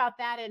a little bit about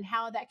that and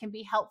how that can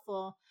be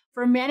helpful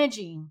for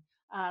managing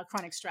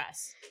chronic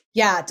stress.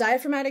 Yeah,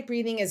 diaphragmatic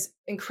breathing is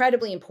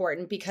incredibly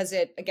important because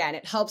it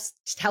helps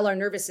tell our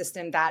nervous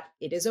system that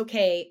it is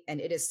okay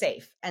and it is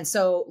safe. And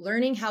so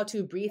learning how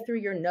to breathe through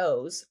your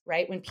nose,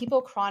 right? When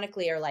people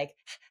chronically are like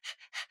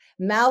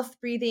mouth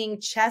breathing,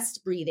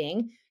 chest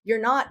breathing, you're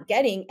not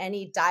getting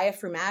any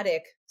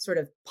diaphragmatic sort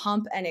of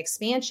pump and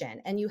expansion.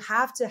 And you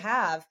have to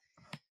have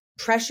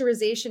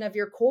pressurization of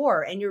your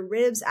core and your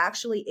ribs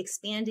actually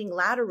expanding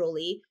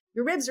laterally.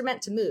 Your ribs are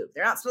meant to move.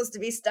 They're not supposed to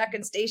be stuck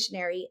and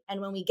stationary. And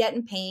when we get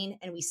in pain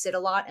and we sit a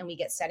lot and we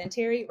get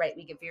sedentary, right,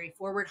 we get very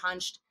forward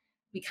hunched.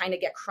 We kind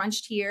of get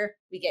crunched here.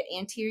 We get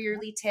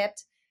anteriorly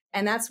tipped.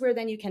 And that's where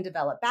then you can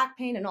develop back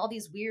pain and all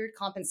these weird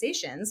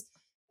compensations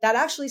that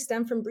actually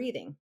stem from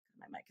breathing.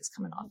 My mic is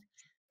coming off.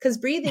 because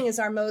breathing is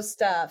our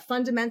most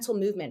fundamental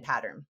movement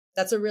pattern.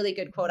 That's a really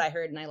good quote I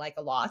heard and I like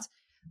a lot.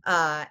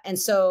 And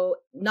so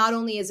not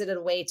only is it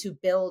a way to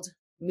build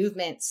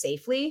movement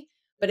safely,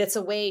 but it's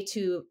a way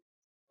to,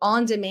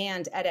 on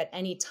demand at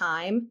any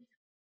time,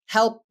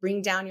 help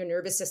bring down your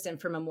nervous system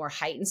from a more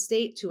heightened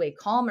state to a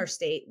calmer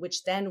state,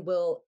 which then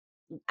will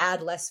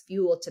add less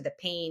fuel to the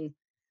pain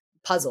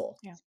puzzle,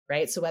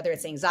 right? So whether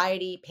it's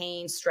anxiety,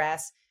 pain,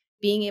 stress,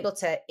 being able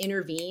to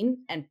intervene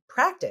and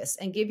practice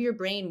and give your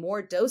brain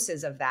more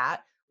doses of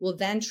that will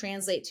then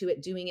translate to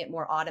it doing it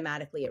more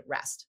automatically at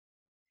rest,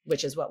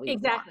 which is what we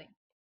want.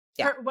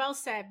 Yeah. Well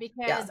said,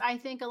 because I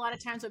think a lot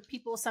of times what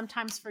people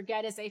sometimes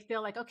forget is they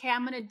feel like, okay,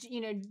 I'm going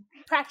to,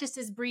 practice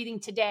this breathing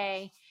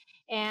today.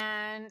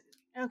 And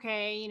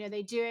okay,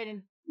 they do it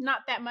and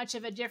not that much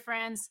of a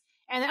difference.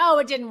 And then, oh,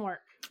 it didn't work.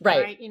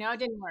 Right. It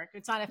didn't work.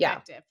 It's not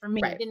effective for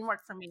me. It didn't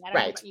work for me. I don't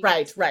know about you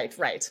guys.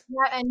 Right.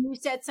 Yeah, and you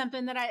said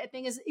something that I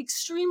think is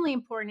extremely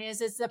important is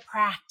the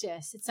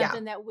practice. It's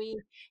something that we,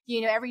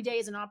 every day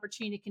is an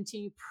opportunity to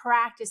continue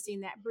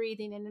practicing that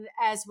breathing. And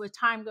as with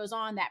time goes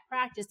on, that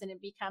practice, then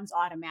it becomes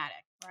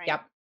automatic. Right.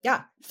 Yep.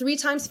 Yeah. 3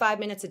 times 5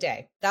 minutes a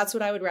day. That's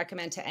what I would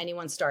recommend to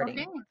anyone starting.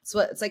 Okay.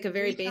 It's like a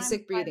very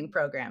basic breathing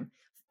program.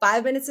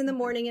 5 minutes in the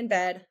morning in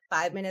bed,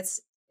 5 minutes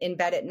in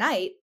bed at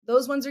night.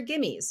 Those ones are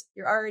gimmies.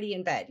 You're already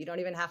in bed. You don't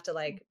even have to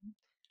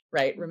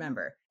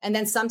remember. And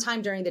then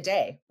sometime during the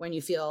day when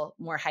you feel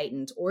more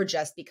heightened or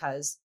just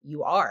because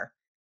you are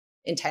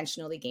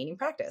intentionally gaining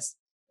practice.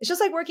 It's just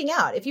like working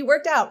out. If you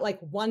worked out like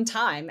one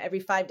time every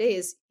 5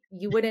 days,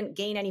 you wouldn't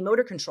gain any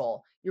motor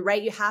control. You're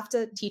right. You have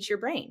to teach your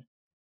brain.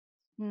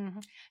 Mm-hmm.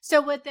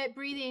 So with that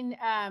breathing,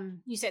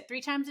 you said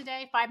 3 times a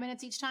day, 5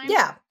 minutes each time?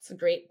 Yeah. It's a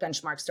great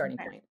benchmark starting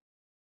point.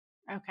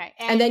 Okay.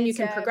 And then you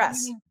can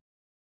progress.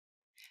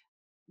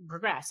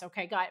 Progress.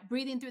 Okay, got it.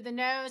 Breathing through the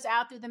nose,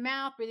 out through the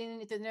mouth, breathing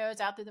through the nose,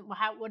 out through the,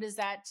 what is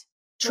that?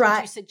 Try. What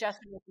would you suggest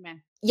and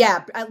recommend?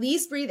 Yeah, at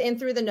least breathe in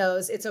through the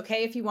nose. It's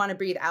okay if you want to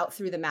breathe out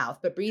through the mouth,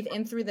 but breathe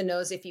in through the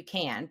nose if you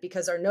can,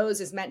 because our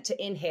nose is meant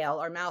to inhale.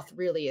 Our mouth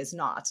really is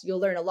not. You'll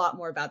learn a lot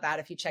more about that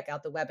if you check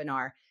out the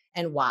webinar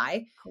and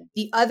why. Cool.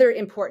 The other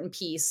important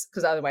piece,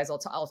 because otherwise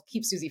I'll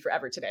keep Susie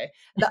forever today.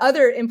 The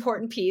other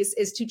important piece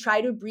is to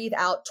try to breathe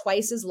out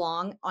twice as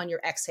long on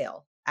your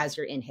exhale as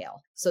your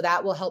inhale. So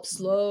that will help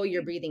slow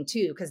your breathing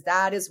too, because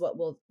that is what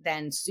will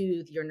then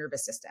soothe your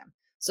nervous system.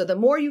 So the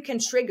more you can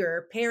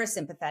trigger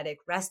parasympathetic,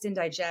 rest and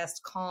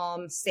digest,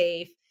 calm,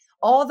 safe,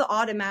 all the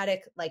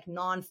automatic, like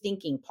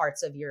non-thinking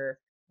parts of your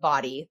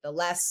body, the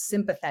less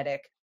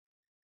sympathetic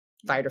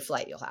fight or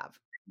flight you'll have.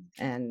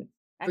 And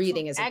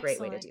breathing is a great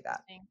way to do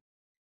that.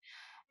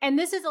 And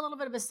this is a little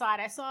bit of a side.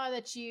 I saw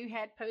that you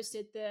had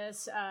posted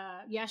this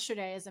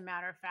yesterday, as a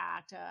matter of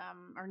fact,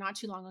 or not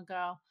too long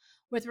ago,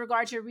 with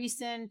regard to a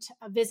recent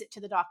visit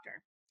to the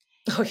doctor.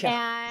 Oh,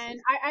 yeah.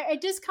 And I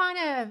just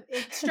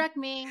it struck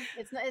me.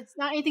 It's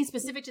not anything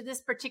specific to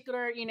this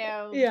particular,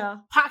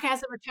 podcast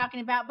that we're talking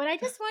about, but I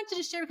just wanted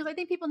to share because I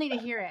think people need to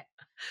hear it.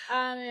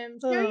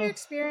 Share your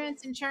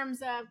experience in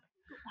terms of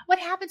what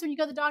happens when you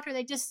go to the doctor.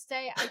 They just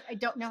say, I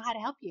don't know how to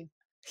help you.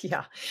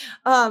 Yeah.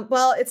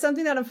 Well, it's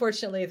something that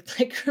unfortunately,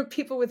 like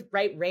people with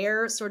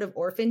rare sort of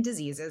orphan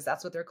diseases,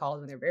 that's what they're called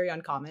when they're very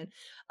uncommon,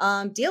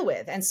 deal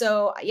with. And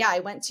so,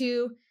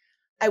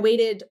 I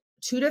waited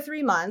 2 to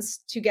 3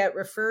 months to get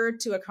referred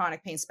to a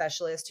chronic pain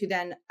specialist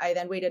I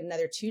then waited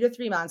another 2 to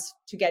 3 months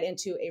to get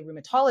into a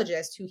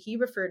rheumatologist who he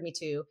referred me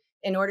to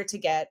in order to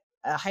get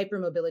a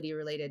hypermobility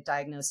related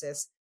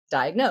diagnosis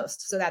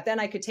diagnosed so that then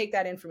I could take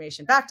that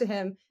information back to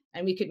him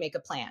and we could make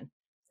a plan.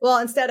 Well,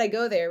 instead I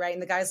go there, right?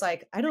 And the guy's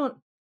like, I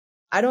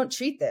don't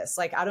treat this.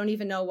 Like, I don't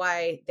even know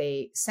why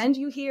they send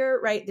you here,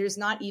 right? There's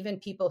not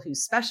even people who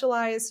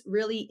specialize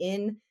really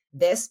in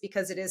this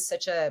because it is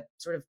such a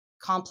sort of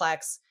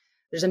complex.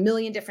 There's a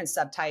million different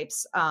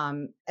subtypes.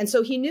 And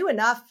so he knew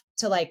enough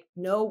to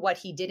know what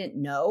he didn't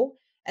know.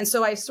 And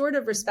so I sort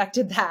of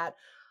respected that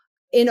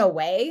in a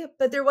way,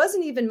 but there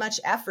wasn't even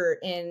much effort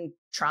in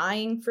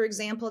trying, for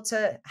example,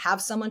 to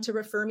have someone to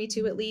refer me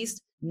to at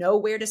least, know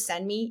where to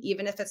send me,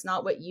 even if it's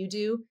not what you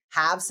do,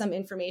 have some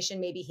information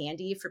maybe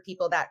handy for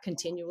people that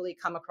continually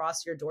come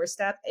across your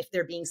doorstep if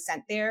they're being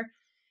sent there,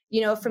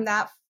 from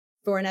that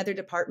for another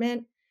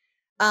department.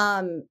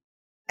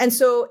 And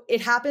so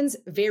it happens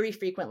very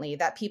frequently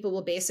that people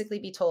will basically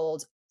be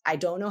told, I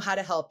don't know how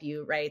to help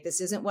you, right? This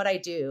isn't what I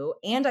do.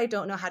 And I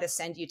don't know how to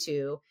send you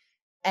to.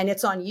 And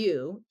it's on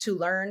you to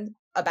learn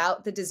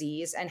about the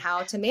disease and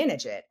how to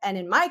manage it. And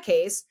in my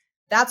case,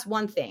 that's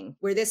one thing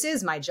where this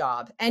is my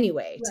job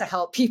anyway, to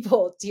help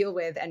people deal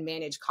with and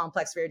manage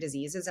complex rare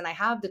diseases. And I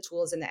have the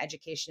tools and the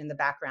education in the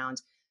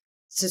background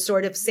to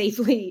sort of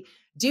safely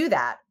do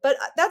that. But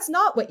that's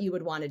not what you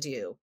would want to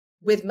do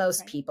with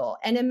most people.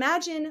 And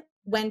imagine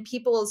when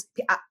people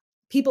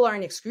are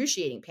in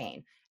excruciating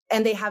pain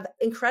and they have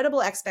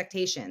incredible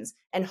expectations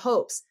and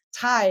hopes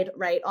tied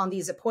right on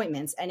these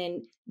appointments and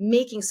in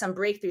making some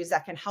breakthroughs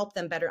that can help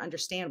them better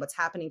understand what's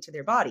happening to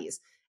their bodies.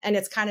 And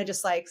it's kind of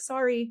just like,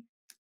 sorry,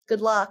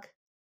 good luck.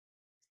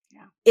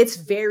 Yeah. it's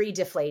very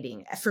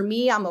deflating. For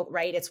me,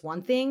 right, it's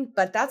one thing,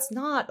 but that's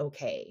not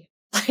okay.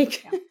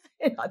 Like Yeah.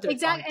 in other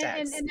Exactly,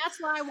 contexts. and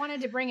that's why I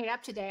wanted to bring it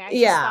up today. I just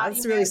Yeah, thought,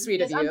 it's really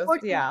sweet of because you.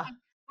 unfortunately, Yeah.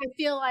 I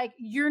feel like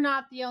you're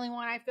not the only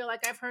one. I feel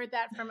like I've heard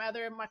that from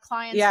other of my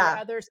clients for Yeah.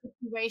 other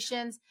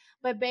situations,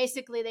 but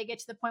basically they get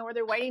to the point where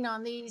they're waiting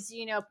on these,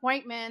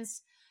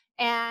 appointments,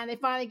 and they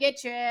finally get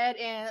to it,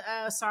 and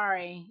oh,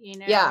 sorry,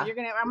 Yeah. I'm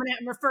gonna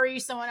refer you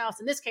to someone else.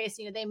 In this case,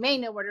 they may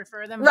know where to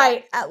refer them, but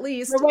Right. At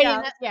least. we're waiting.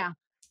 Yeah. Yeah,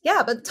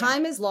 Yeah, but yeah,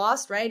 time is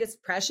lost, right? It's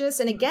precious.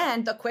 And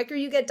again, the quicker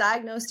you get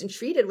diagnosed and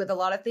treated with a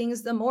lot of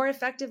things, the more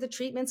effective the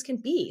treatments can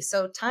be.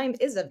 So time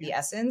is of the yeah,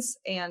 essence.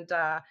 And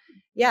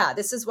yeah,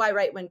 this is why,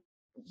 right, when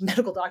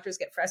medical doctors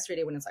get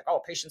frustrated when it's like,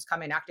 oh, patients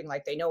come in acting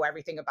like they know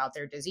everything about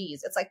their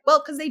disease. It's like, well,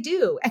 because they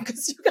do, and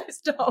because you guys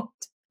don't,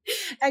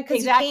 and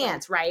because you exactly.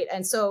 can't, right?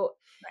 And so,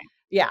 Right.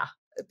 yeah,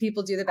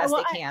 people do the best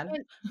Well, they can.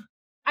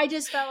 I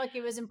just felt like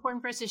it was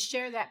important for us to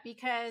share that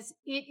because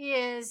it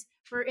is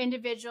for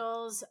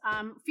individuals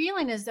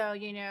feeling as though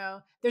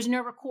there's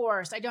no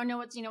recourse. I don't know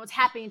what's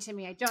happening to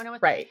me. I don't know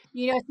what Right.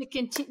 to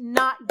continue,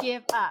 not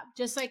give up.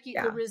 Just like the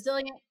Yeah.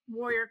 resilient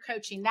warrior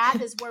coaching, that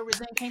is where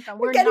resilient came from.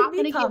 You're We're getting not me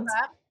going to give pumped.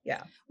 up.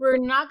 Yeah. We're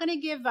not going to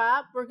give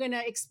up. We're going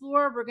to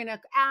explore. We're going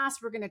to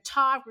ask. We're going to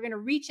talk. We're going to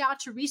reach out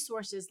to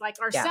resources like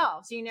Yeah.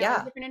 ourselves,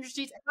 Yeah. different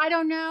industries. If I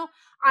don't know,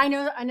 I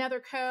know another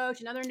coach,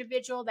 another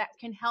individual that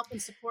can help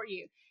and support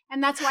you.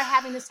 And that's why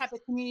having this type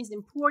of community is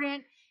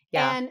important.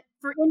 Yeah. And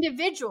for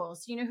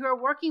individuals, who are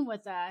working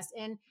with us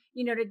and,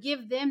 to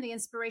give them the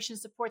inspiration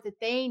support that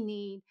they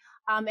need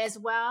as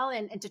well,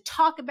 and to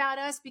talk about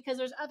us, because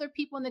there's other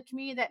people in the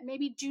community that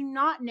maybe do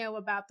not know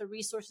about the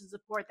resources and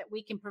support that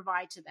we can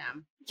provide to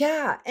them.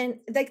 Yeah. And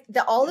like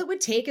all it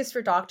would take is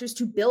for doctors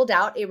to build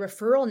out a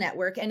referral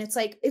network. And it's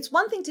like, it's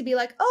one thing to be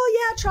like, oh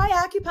yeah, try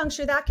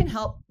acupuncture. That can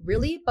help.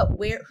 Really? But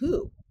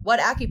what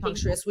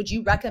acupuncturist would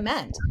you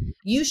recommend?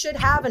 You should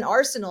have an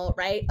arsenal,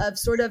 right, of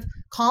sort of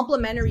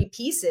complementary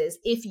pieces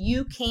if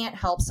you can't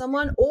help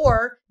someone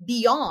or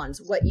beyond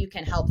what you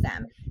can help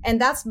them. And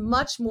that's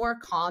much more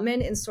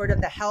common in sort of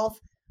the health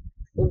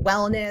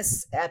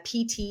wellness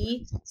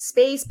PT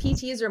space.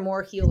 PTs are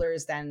more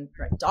healers than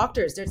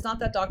doctors. It's not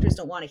that doctors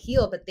don't want to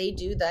heal, but they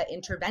do the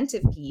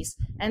interventive piece,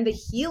 and the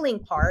healing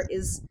part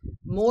is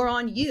more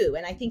on you.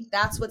 And I think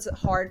that's what's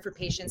hard for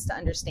patients to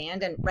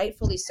understand, and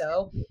rightfully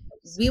so.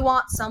 We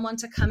want someone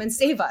to come and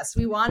save us.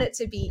 We want it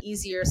to be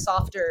easier,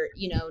 softer,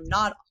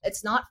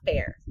 it's not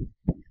fair,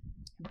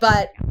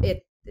 but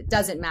it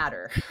doesn't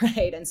matter,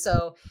 right? And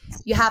so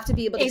you have to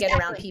be able to get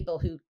around people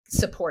who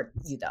support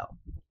you, though.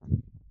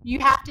 You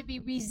have to be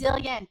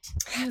resilient.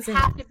 You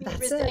have to be a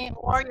resilient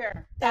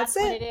warrior. That's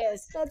what it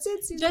is. That's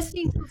it, Susan.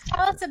 Justine,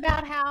 tell us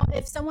about how,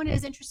 if someone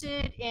is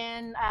interested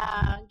in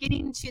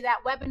getting to that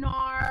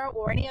webinar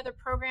or any other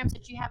programs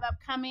that you have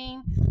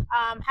upcoming,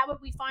 how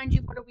would we find you?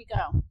 Where do we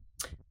go?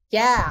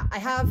 Yeah, I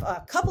have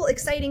a couple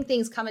exciting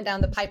things coming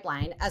down the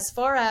pipeline. As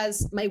far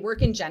as my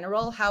work in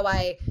general, how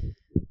I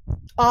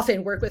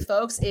often work with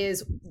folks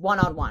is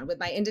one-on-one with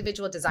my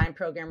individual design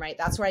program, right?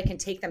 That's where I can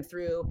take them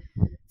through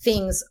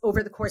things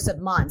over the course of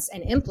months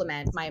and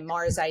implement my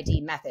Mars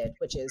ID method,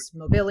 which is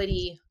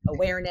mobility,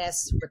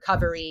 awareness,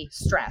 recovery,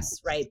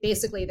 stress, right?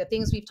 Basically the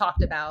things we've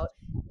talked about,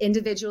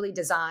 individually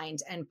designed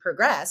and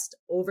progressed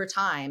over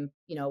time,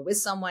 with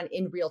someone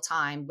in real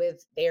time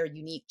with their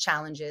unique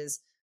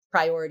challenges,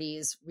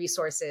 priorities,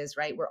 resources,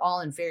 right? We're all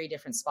in very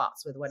different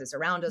spots with what is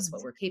around us,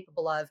 what we're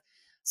capable of.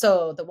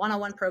 So the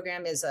one-on-one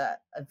program is a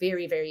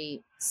very,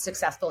 very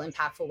successful,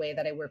 impactful way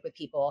that I work with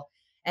people.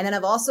 And then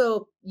I've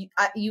also, you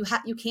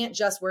can't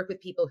just work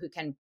with people who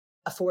can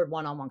afford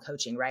one-on-one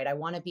coaching, right? I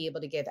want to be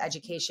able to give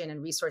education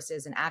and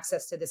resources and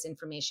access to this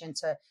information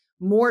to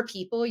more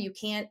people. You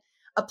can't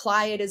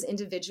apply it as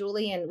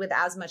individually and with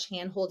as much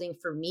hand-holding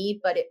for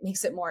me, but it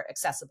makes it more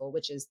accessible,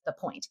 which is the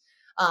point.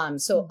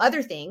 So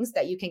other things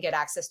that you can get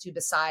access to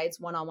besides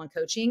one-on-one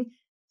coaching,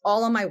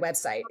 all on my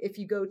website. If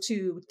you go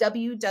to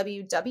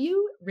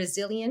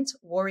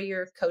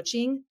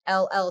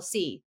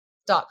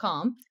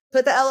www.resilientwarriorcoachingllc.com,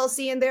 put the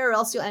LLC in there, or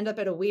else you'll end up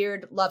at a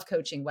weird love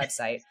coaching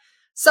website.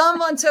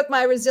 Someone took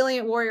my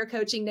Resilient Warrior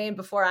coaching name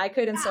before I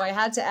could, and so I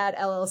had to add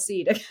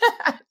LLC to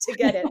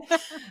get it.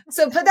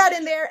 So put that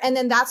in there, and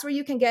then that's where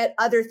you can get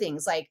other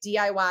things like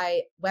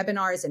DIY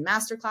webinars and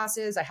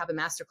masterclasses. I have a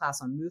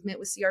masterclass on movement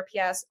with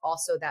CRPS,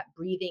 also that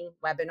breathing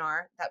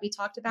webinar that we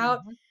talked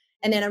about.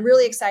 And then I'm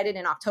really excited,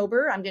 in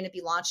October, I'm going to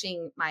be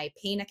launching my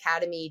Pain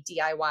Academy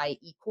DIY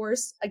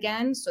e-course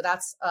again. So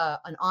that's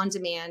an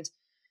on-demand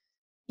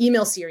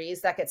email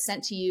series that gets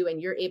sent to you,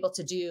 and you're able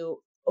to do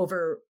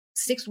over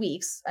 6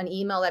 weeks, an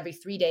email every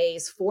 3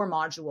 days, 4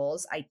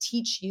 modules. I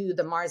teach you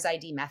the Mars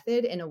ID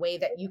method in a way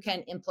that you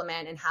can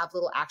implement and have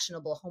little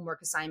actionable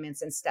homework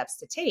assignments and steps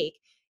to take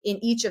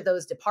in each of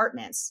those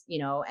departments,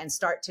 and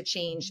start to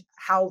change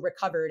how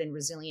recovered and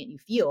resilient you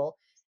feel,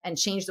 and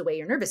change the way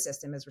your nervous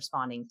system is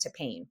responding to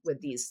pain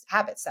with these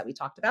habits that we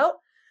talked about.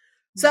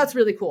 So that's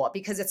really cool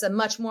because it's a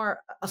much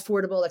more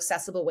affordable,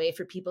 accessible way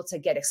for people to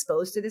get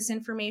exposed to this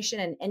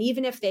information. And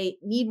even if they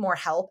need more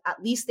help,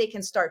 at least they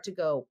can start to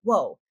go,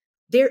 whoa,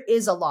 there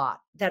is a lot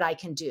that I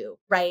can do,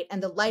 right?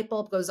 And the light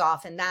bulb goes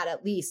off, and that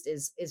at least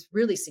is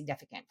really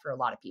significant for a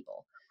lot of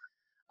people.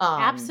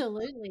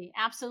 Absolutely.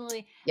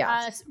 Absolutely.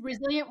 Yeah.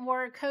 Resilient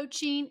Warrior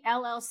Coaching,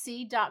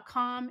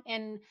 LLC.com.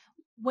 And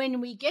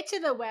when we get to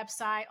the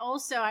website,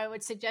 also, I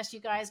would suggest you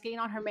guys getting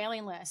on her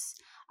mailing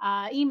list,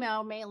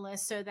 email mailing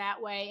list. So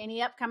that way,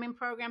 any upcoming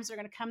programs are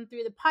going to come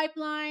through the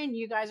pipeline.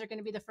 You guys are going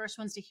to be the first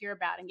ones to hear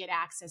about and get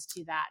access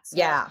to that. So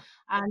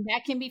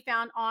that can be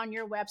found on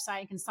your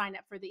website. You can sign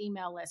up for the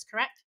email list,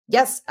 correct?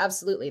 Yes,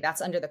 absolutely.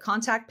 That's under the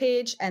contact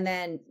page. And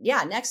then,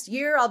 next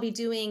year I'll be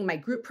doing my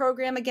group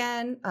program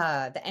again,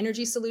 the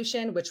energy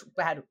solution, which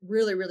had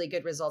really, really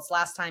good results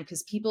last time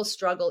because people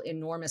struggle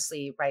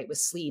enormously, right, with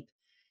sleep,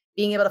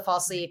 being able to fall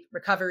asleep,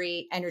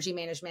 recovery, energy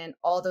management,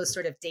 all those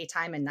sort of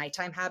daytime and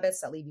nighttime habits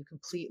that leave you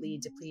completely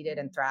depleted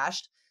and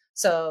thrashed.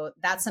 So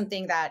that's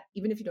something that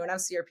even if you don't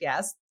have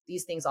CRPS,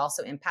 these things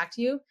also impact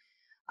you.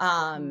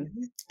 And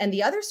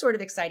the other sort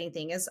of exciting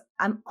thing is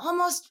I'm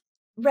almost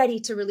ready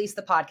to release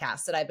the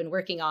podcast that I've been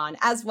working on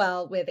as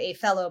well with a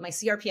fellow, my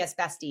CRPS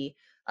bestie,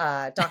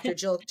 Dr.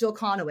 Jill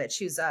Konowich,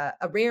 who's a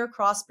rare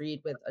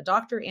crossbreed with a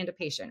doctor and a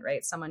patient,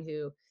 right? Someone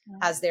who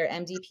has their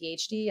MD,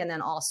 PhD, and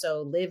then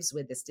also lives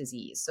with this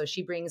disease. So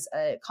she brings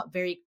a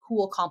very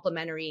cool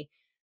complementary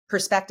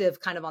perspective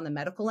kind of on the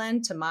medical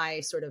end to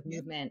my sort of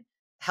movement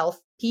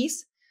health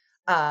piece,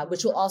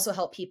 which will also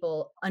help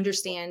people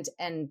understand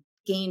and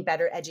gain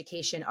better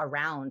education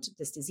around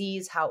this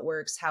disease, how it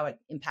works, how it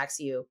impacts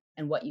you,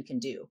 and what you can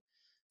do.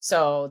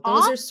 So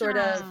those are sort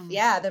of,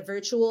 the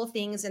virtual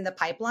things in the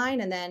pipeline.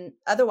 And then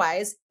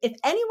otherwise, if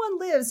anyone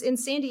lives in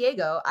San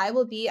Diego, I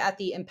will be at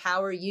the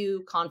Empower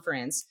You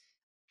conference,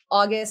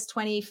 August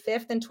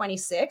 25th and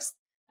 26th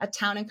at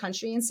Town and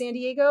Country in San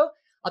Diego.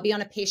 I'll be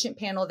on a patient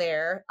panel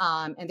there.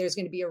 And there's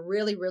going to be a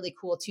really, really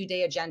cool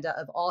 2-day agenda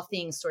of all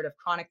things sort of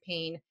chronic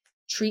pain,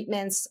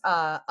 treatments,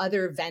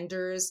 other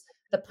vendors,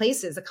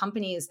 the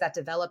companies that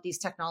develop these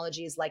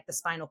technologies like the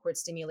spinal cord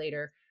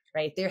stimulator,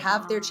 right? They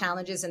have their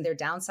challenges and their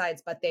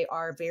downsides, but they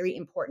are very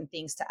important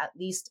things to at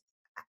least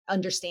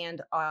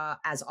understand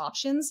as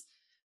options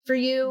for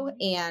you.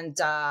 And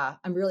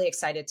I'm really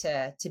excited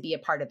to be a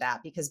part of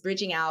that because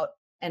bridging out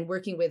and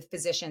working with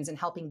physicians and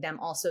helping them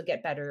also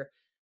get better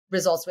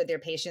results with their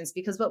patients,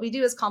 because what we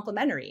do is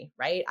complementary,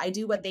 right? I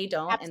do what they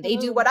don't. Absolutely.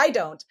 And they do what I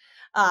don't.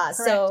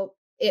 So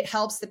it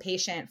helps the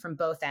patient from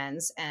both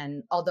ends.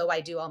 And although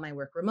I do all my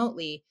work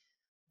remotely,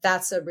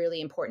 that's a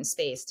really important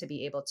space to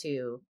be able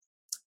to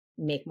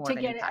make more of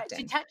an impact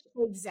in.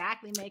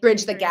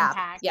 Bridge the gap.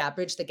 Impact. Yeah,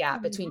 bridge the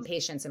gap between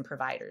patients and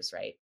providers,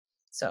 right?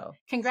 So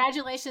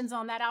congratulations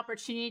on that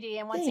opportunity.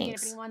 And once again,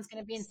 if anyone's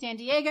going to be in San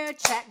Diego,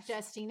 check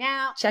Justine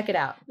out. Check it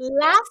out.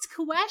 Last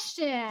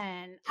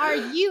question. Are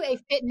you a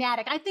fit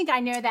addict? I think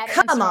I know that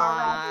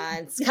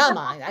answer. Come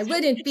on. I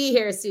wouldn't be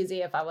here,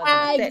 Susie, if I wasn't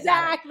a fit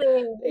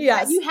Exactly.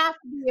 Yes. You have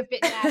to be a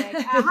fit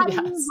addict.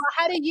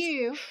 How do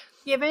you,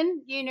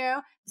 given,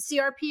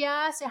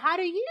 CRPS, how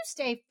do you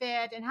stay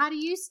fit and how do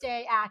you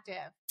stay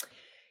active?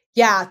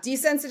 Yeah.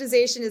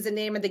 Desensitization is the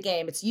name of the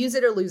game. It's use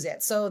it or lose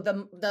it. So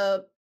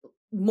the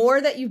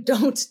more that you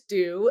don't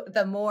do,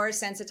 the more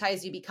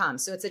sensitized you become.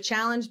 So it's a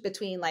challenge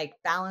between like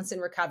balance and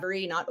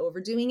recovery, not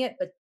overdoing it,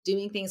 but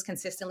doing things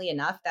consistently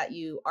enough that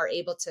you are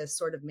able to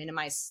sort of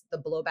minimize the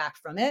blowback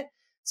from it.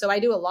 So I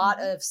do a lot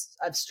of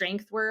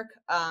strength work,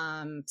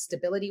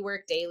 stability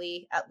work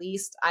daily, at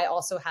least. I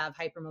also have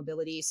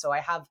hypermobility. So I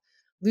have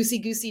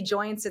loosey-goosey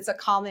joints. It's a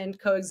common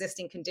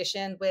coexisting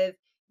condition with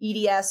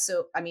EDS.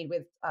 So,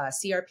 with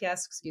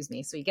CRPS, excuse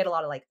me. So you get a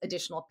lot of like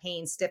additional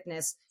pain,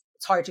 stiffness.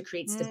 It's hard to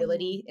create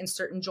stability in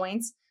certain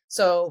joints.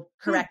 So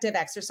corrective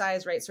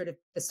exercise, right? Sort of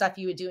the stuff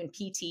you would do in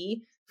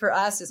PT for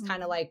us is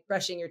kind of like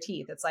brushing your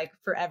teeth. It's like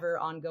forever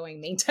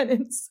ongoing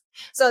maintenance.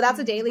 So that's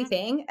a daily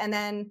thing. And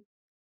then,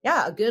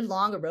 a good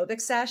long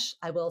aerobic sesh,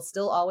 I will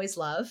still always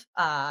love.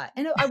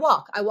 And I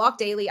walk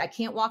daily. I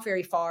can't walk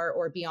very far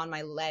or be on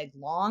my leg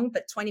long,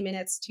 but 20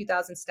 minutes,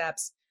 2,000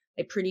 steps,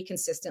 I pretty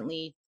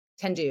consistently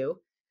can do.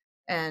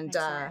 And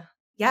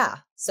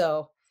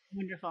so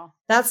wonderful.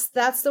 That's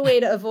the way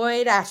to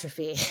avoid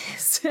atrophy.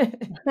 And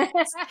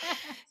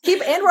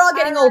we're all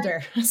getting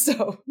older.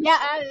 So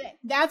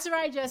that's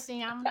right,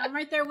 Justine. I'm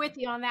right there with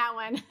you on that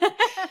one.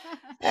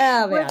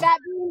 Oh, with that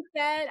being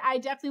said, I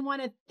definitely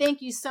want to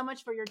thank you so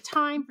much for your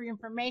time, for your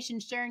information,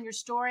 sharing your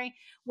story,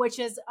 which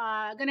is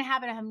going to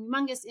have a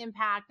humongous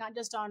impact, not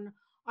just on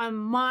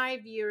my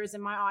viewers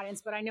and my audience,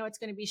 but I know it's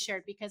going to be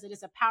shared because it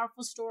is a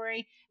powerful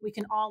story. We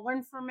can all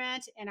learn from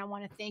it. And I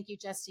want to thank you,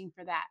 Justine,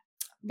 for that.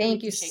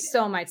 Thank you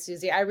so much,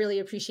 Susie. I really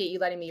appreciate you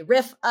letting me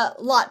riff a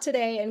lot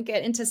today and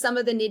get into some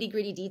of the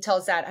nitty-gritty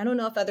details that I don't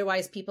know if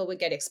otherwise people would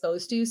get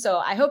exposed to. So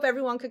I hope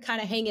everyone could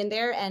kind of hang in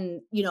there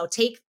and,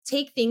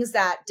 take things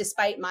that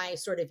despite my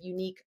sort of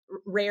unique,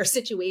 rare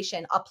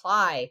situation,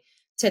 apply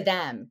to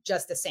them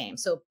just the same.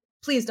 So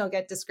please don't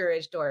get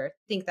discouraged or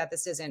think that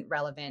this isn't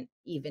relevant,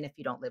 even if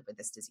you don't live with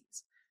this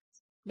disease.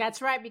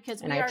 That's right,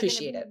 because we are going to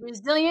be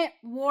resilient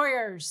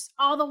warriors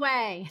all the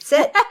way.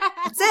 That's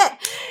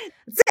it.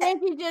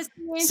 Thank you,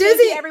 Justine.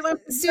 Susie, everyone.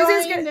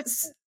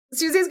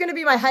 Susie's going to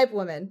be my hype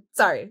woman.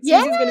 Sorry.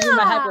 Yeah, Susie's going to be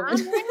my hype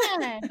woman.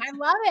 I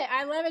love it.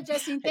 I love it,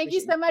 Justine. Thank you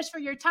so much for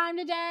your time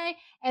today.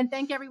 And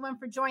thank everyone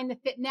for joining the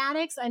Fit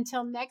Fanatics.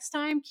 Until next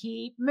time,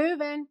 keep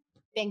moving.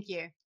 Thank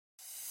you.